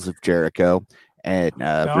Walls of Jericho, and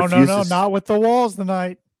no, not with the walls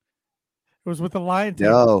tonight. It was with the Lion Tamer.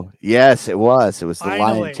 No, yes, it was. It was the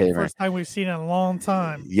Finally, Lion Tamer. First time we've seen it in a long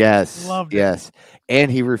time. Yes, Loved it. yes,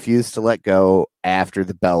 and he refused to let go after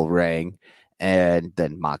the bell rang, and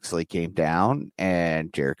then Moxley came down,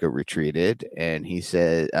 and Jericho retreated, and he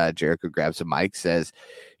said, Jericho grabs a mic, says,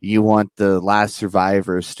 "You want the last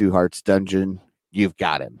survivor of Stu Hart's dungeon? You've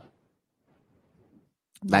got him."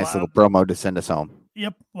 Nice little promo to send us home.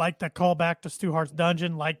 Yep, like the callback to Stu Hart's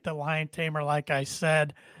dungeon, like the Lion Tamer, like I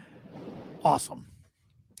said. Awesome.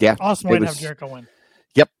 Yeah. Awesome way to have Jericho win.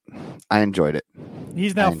 Yep. I enjoyed it.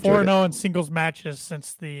 He's now 4-0 in singles matches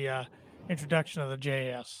since the introduction of the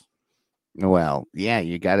JAS. Well, yeah,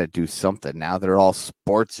 you got to do something. Now they're all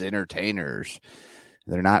sports entertainers.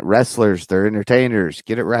 They're not wrestlers. They're entertainers.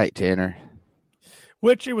 Get it right, Tanner.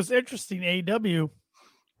 Which it was interesting. AEW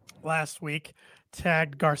last week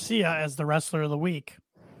tagged Garcia as the wrestler of the week.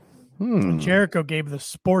 Jericho gave the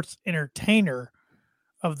sports entertainer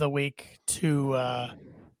of the week to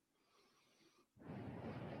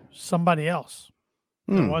somebody else.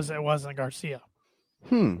 It wasn't Garcia.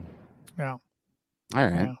 Yeah. All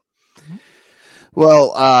right. Yeah.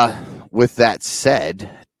 Well, with that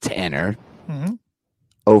said, Tanner,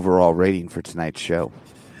 overall rating for tonight's show.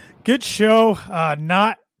 Good show.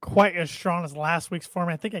 Not quite as strong as last week's for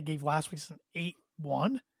me. I think I gave last week's an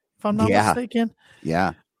 8-1, if I'm not mistaken.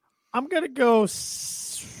 Yeah. I'm going to go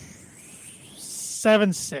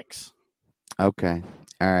 7-6. Okay.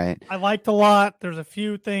 All right. I liked a lot. There's a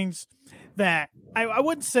few things that I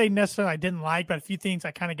wouldn't say necessarily I didn't like, but a few things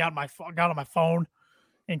I kind of got on my phone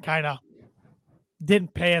and kind of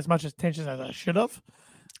didn't pay as much attention as I should have.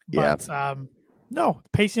 But no, the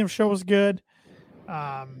pacing of the show was good.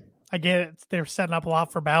 I get it. They're setting up a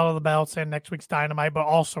lot for Battle of the Belts and next week's Dynamite, but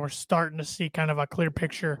also we're starting to see kind of a clear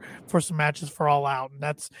picture for some matches for All Out. And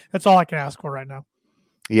that's all I can ask for right now.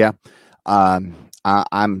 Yeah.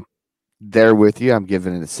 I'm there with you. I'm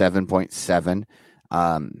giving it a 7.7.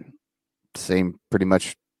 Same pretty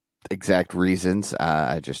much exact reasons.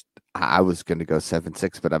 I was going to go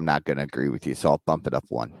 7.6, but I'm not going to agree with you. So I'll bump it up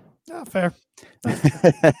 1. Oh, fair.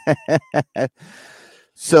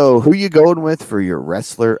 So who you going with for your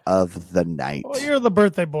wrestler of the night? Well, you're the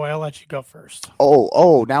birthday boy. I'll let you go first.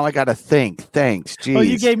 Oh, now I got to think. Thanks. Jeez. Well,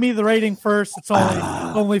 you gave me the rating first. It's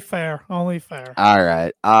only fair. Only fair. All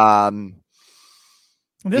right.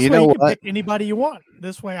 This way you can pick anybody you want.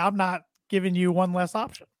 This way I'm not giving you one less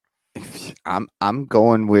option. I'm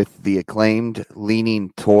going with the Acclaimed,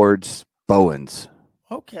 leaning towards Bowens.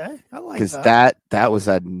 Okay, I like that. Because that was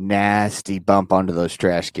a nasty bump onto those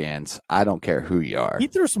trash cans. I don't care who you are. He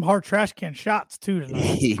threw some hard trash can shots too tonight.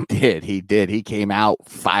 He did. He came out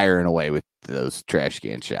firing away with those trash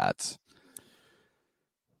can shots.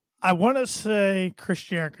 I want to say Chris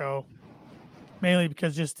Jericho, mainly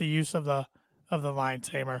because just the use of the Lion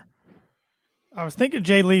Tamer. I was thinking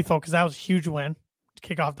Jay Lethal because that was a huge win to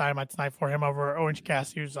kick off Dynamite tonight for him over Orange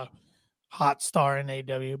Cassidy, who's a hot star in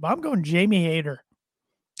AEW. But I'm going Jamie Hayter.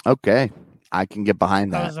 Okay, I can get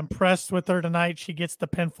behind that. I was impressed with her tonight. She gets the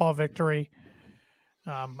pinfall victory.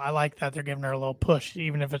 I like that they're giving her a little push,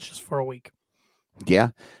 even if it's just for a week. Yeah,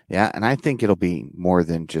 and I think it'll be more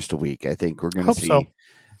than just a week. I think we're going to see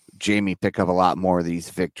Jamie pick up a lot more of these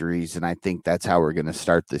victories, and I think that's how we're going to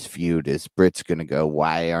start this feud. Is Britt's going to go,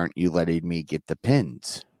 "Why aren't you letting me get the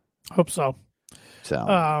pins?" Hope so.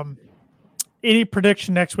 So, any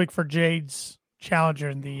prediction next week for Jade's challenger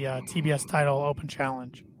in the TBS title open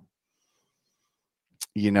challenge?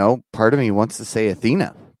 Part of me wants to say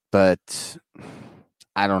Athena, but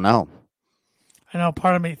I don't know. I know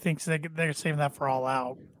part of me thinks they're saving that for All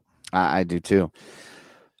Out. I do too.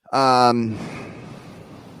 I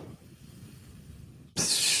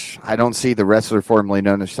don't see the wrestler formerly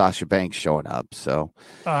known as Sasha Banks showing up, so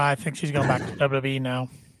I think she's going back to WWE now.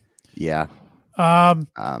 Yeah.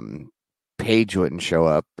 Paige wouldn't show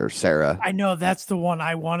up, or Sarah. I know that's the one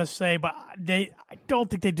I want to say, but I don't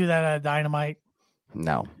think they do that at a Dynamite.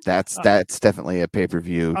 No, that's definitely a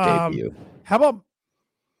pay-per-view debut. How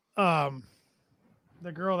about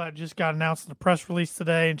the girl that just got announced in the press release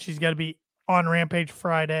today, and she's got to be on Rampage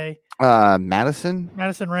Friday? Madison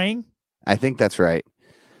Rain. I think that's right.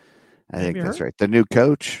 I think that's right. The new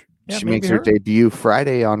coach. Yeah, she makes her debut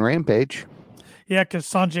Friday on Rampage. Yeah, because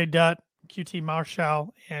Sanjay Dutt, QT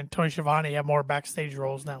Marshall, and Tony Schiavone have more backstage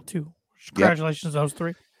roles now, too. Congratulations to those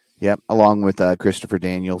three. Yep, along with Christopher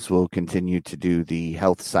Daniels will continue to do the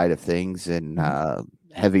health side of things and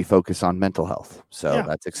heavy focus on mental health. So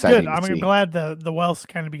that's exciting. Good. I'm glad the wealth's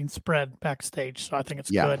kind of being spread backstage, so I think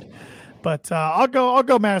it's good. But I'll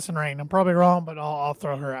go Madison Rayne. I'm probably wrong, but I'll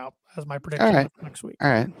throw her out as my prediction next week.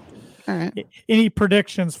 All right. Any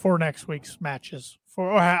predictions for next week's matches?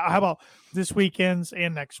 Or how about this weekend's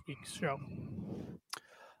and next week's show?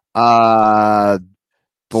 Boy,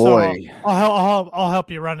 so I'll help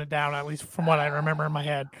you run it down, at least from what I remember in my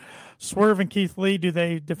head. Swerve and Keith Lee, do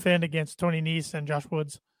they defend against Tony Nese and Josh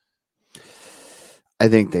Woods? I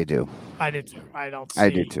think they do. I do too. I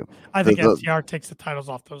do too. I think FTR takes the titles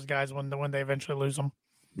off those guys when they eventually lose them.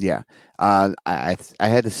 Yeah. I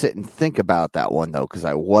had to sit and think about that one though, because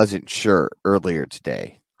I wasn't sure earlier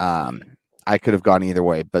today. I could have gone either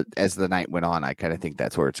way, but as the night went on, I kind of think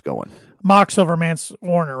that's where it's going. Mox over Mance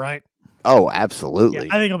Warner, right? Oh, absolutely.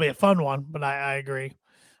 Yeah, I think it'll be a fun one, but I agree.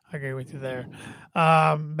 I agree with you there.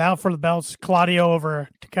 Battle for the belts, Claudio over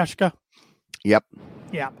Takeshita. Yep.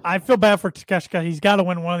 Yeah, I feel bad for Takeshita. He's got to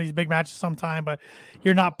win one of these big matches sometime, but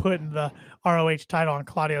you're not putting the ROH title on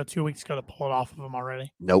Claudio 2 weeks ago to pull it off of him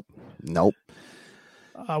already. Nope.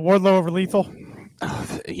 Wardlow over Lethal.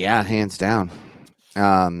 Yeah, hands down.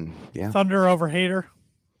 Yeah. Thunder over Hayter.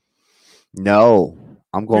 No,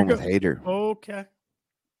 I'm going with Hayter. Okay.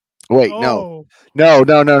 Wait, no.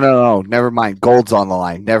 Never mind. Gold's on the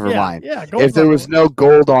line. Never mind. Yeah. If there was no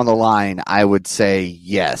gold on the line, I would say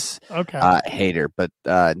yes. Okay. Hayter, but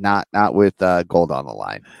not with gold on the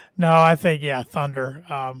line. No, I think Thunder.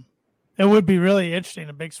 It would be really interesting,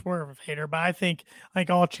 a big swerve of Hayter, but I think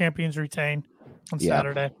all champions retain on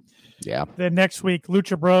Saturday. Yeah. Then next week,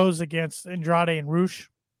 Lucha Bros against Andrade and Rush.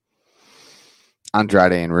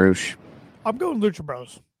 Andrade and Rush. I'm going Lucha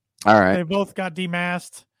Bros. All right. They both got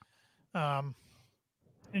demasked.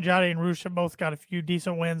 Andrade and Rush have both got a few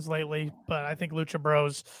decent wins lately, but I think Lucha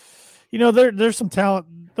Bros, there's some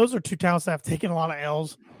talent. Those are two talents that have taken a lot of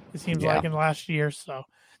L's, it seems like, in the last year. So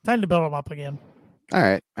time to build them up again. All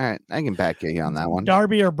right. I can back you on that one.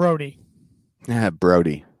 Darby or Brody?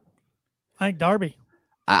 Brody. I think Darby.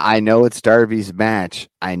 I know it's Darby's match.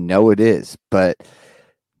 I know it is, but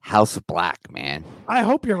House of Black, man. I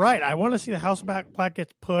hope you're right. I want to see the House of Black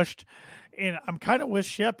get pushed. And I'm kind of with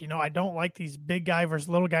Shep. I don't like these big guy versus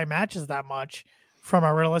little guy matches that much from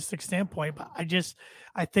a realistic standpoint. But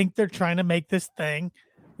I think they're trying to make this thing,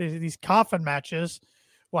 these coffin matches,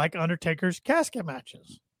 like Undertaker's casket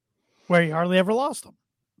matches, where he hardly ever lost them.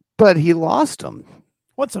 But he lost them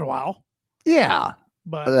once in a while. Yeah.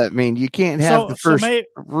 But I mean, you can't have the first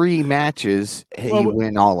 3 matches, you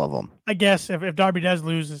win all of them. I guess if Darby does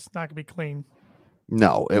lose, it's not going to be clean.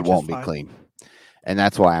 No, it won't be clean. And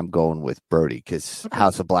that's why I'm going with Brody, because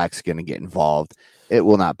House of Black's going to get involved. It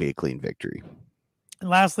will not be a clean victory. And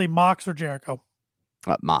lastly, Mox or Jericho?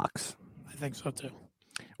 Mox. I think so, too.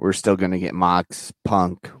 We're still going to get Mox,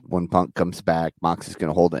 Punk. When Punk comes back, Mox is going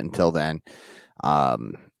to hold it until then.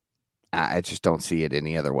 I just don't see it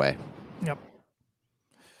any other way.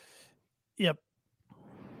 Yep.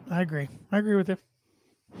 I agree with you.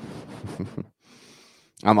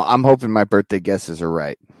 I'm hoping my birthday guesses are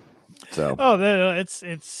right. So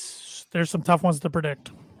there's some tough ones to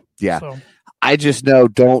predict. Yeah. So. I just know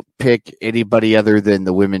don't pick anybody other than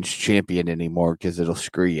the women's champion anymore because it'll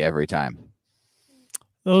screw you every time.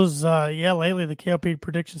 Those lately the KOP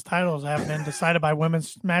predictions titles have been decided by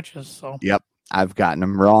women's matches. So yep. I've gotten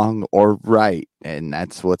them wrong or right, and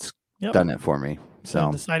that's what's done it for me.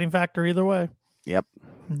 So deciding factor either way. Yep.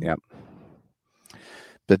 Mm-hmm. Yep.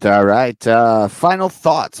 But all right. Final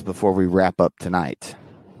thoughts before we wrap up tonight.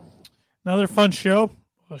 Another fun show.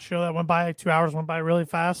 A show that went by 2 hours went by really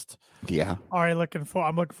fast. Yeah. I'm looking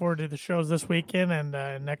forward to the shows this weekend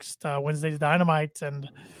and next Wednesday's Dynamite, and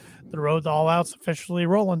the road to All Out's officially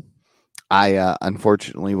rolling. I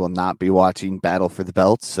unfortunately will not be watching Battle for the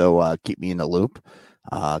Belts, so keep me in the loop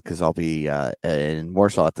because I'll be in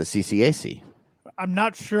Warsaw at the CCAC. I'm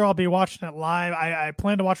not sure I'll be watching it live. I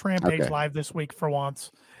plan to watch Rampage live this week for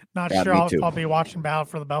once. Not sure I'll be watching Battle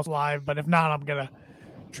for the Belts live, but if not, I'm gonna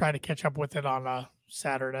try to catch up with it on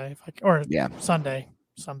Saturday Sunday.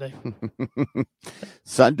 Sunday.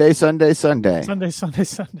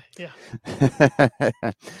 Yeah.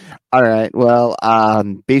 All right. Well,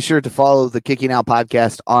 be sure to follow the Kicking Out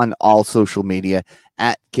Podcast on all social media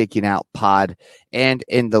at Kicking Out Pod, and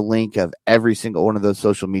in the link of every single one of those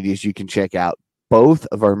social medias, you can check out both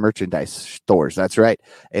of our merchandise stores. That's right,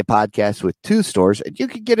 a podcast with 2 stores, and you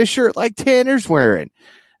can get a shirt like Tanner's wearing,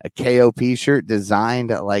 a KOP shirt designed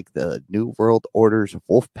like the New World Order's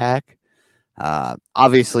Wolfpack.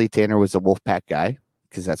 Obviously, Tanner was a Wolfpack guy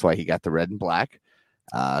because that's why he got the red and black.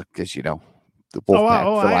 Because the Wolfpack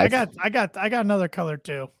for life. I got another color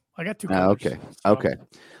too. I got 2 colors. Okay.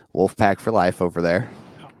 Wolfpack for life over there.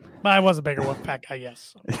 But I was a bigger Wolfpack guy,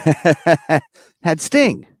 yes. Had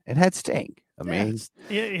Sting. It had Sting. I mean,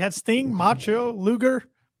 it had Sting, Macho, Luger,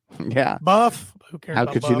 Buff. Who cares? How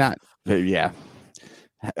could Buff? you not? Yeah.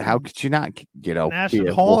 How could you not? Nash be and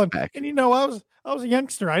a Hall, Wolfpack? and I was a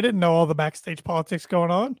youngster. I didn't know all the backstage politics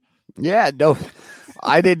going on. Yeah, no,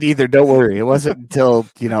 I didn't either. Don't worry. It wasn't until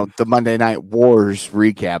the Monday Night Wars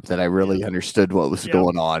recap that I really understood what was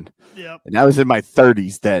going on. Yep. And I was in my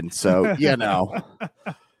 30s then, so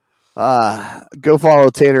go follow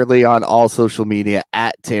Tanner Lee on all social media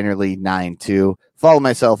at Tanner Lee 92. Follow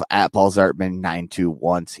myself at Paul Zartman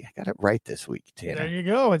 921. See, I got it right this week, Tanner. There you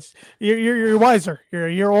go. You're wiser. You're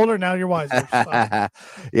a year older now. You're wiser. So.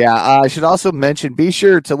 I should also mention, be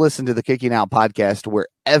sure to listen to the Kicking Out podcast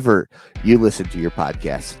wherever you listen to your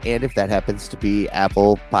podcasts. And if that happens to be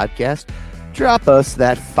Apple Podcast, drop us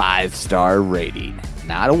that 5-star rating.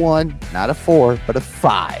 Not a 1, not a 4, but a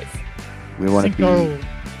 5. We want to be.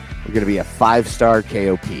 We're going to be a 5-star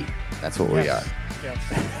KOP. That's what we are. Yes.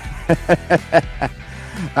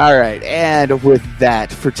 All right. And with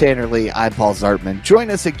that, for Tanner Lee, I'm Paul Zartman.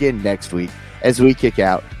 Join us again next week as we kick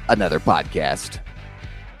out another podcast.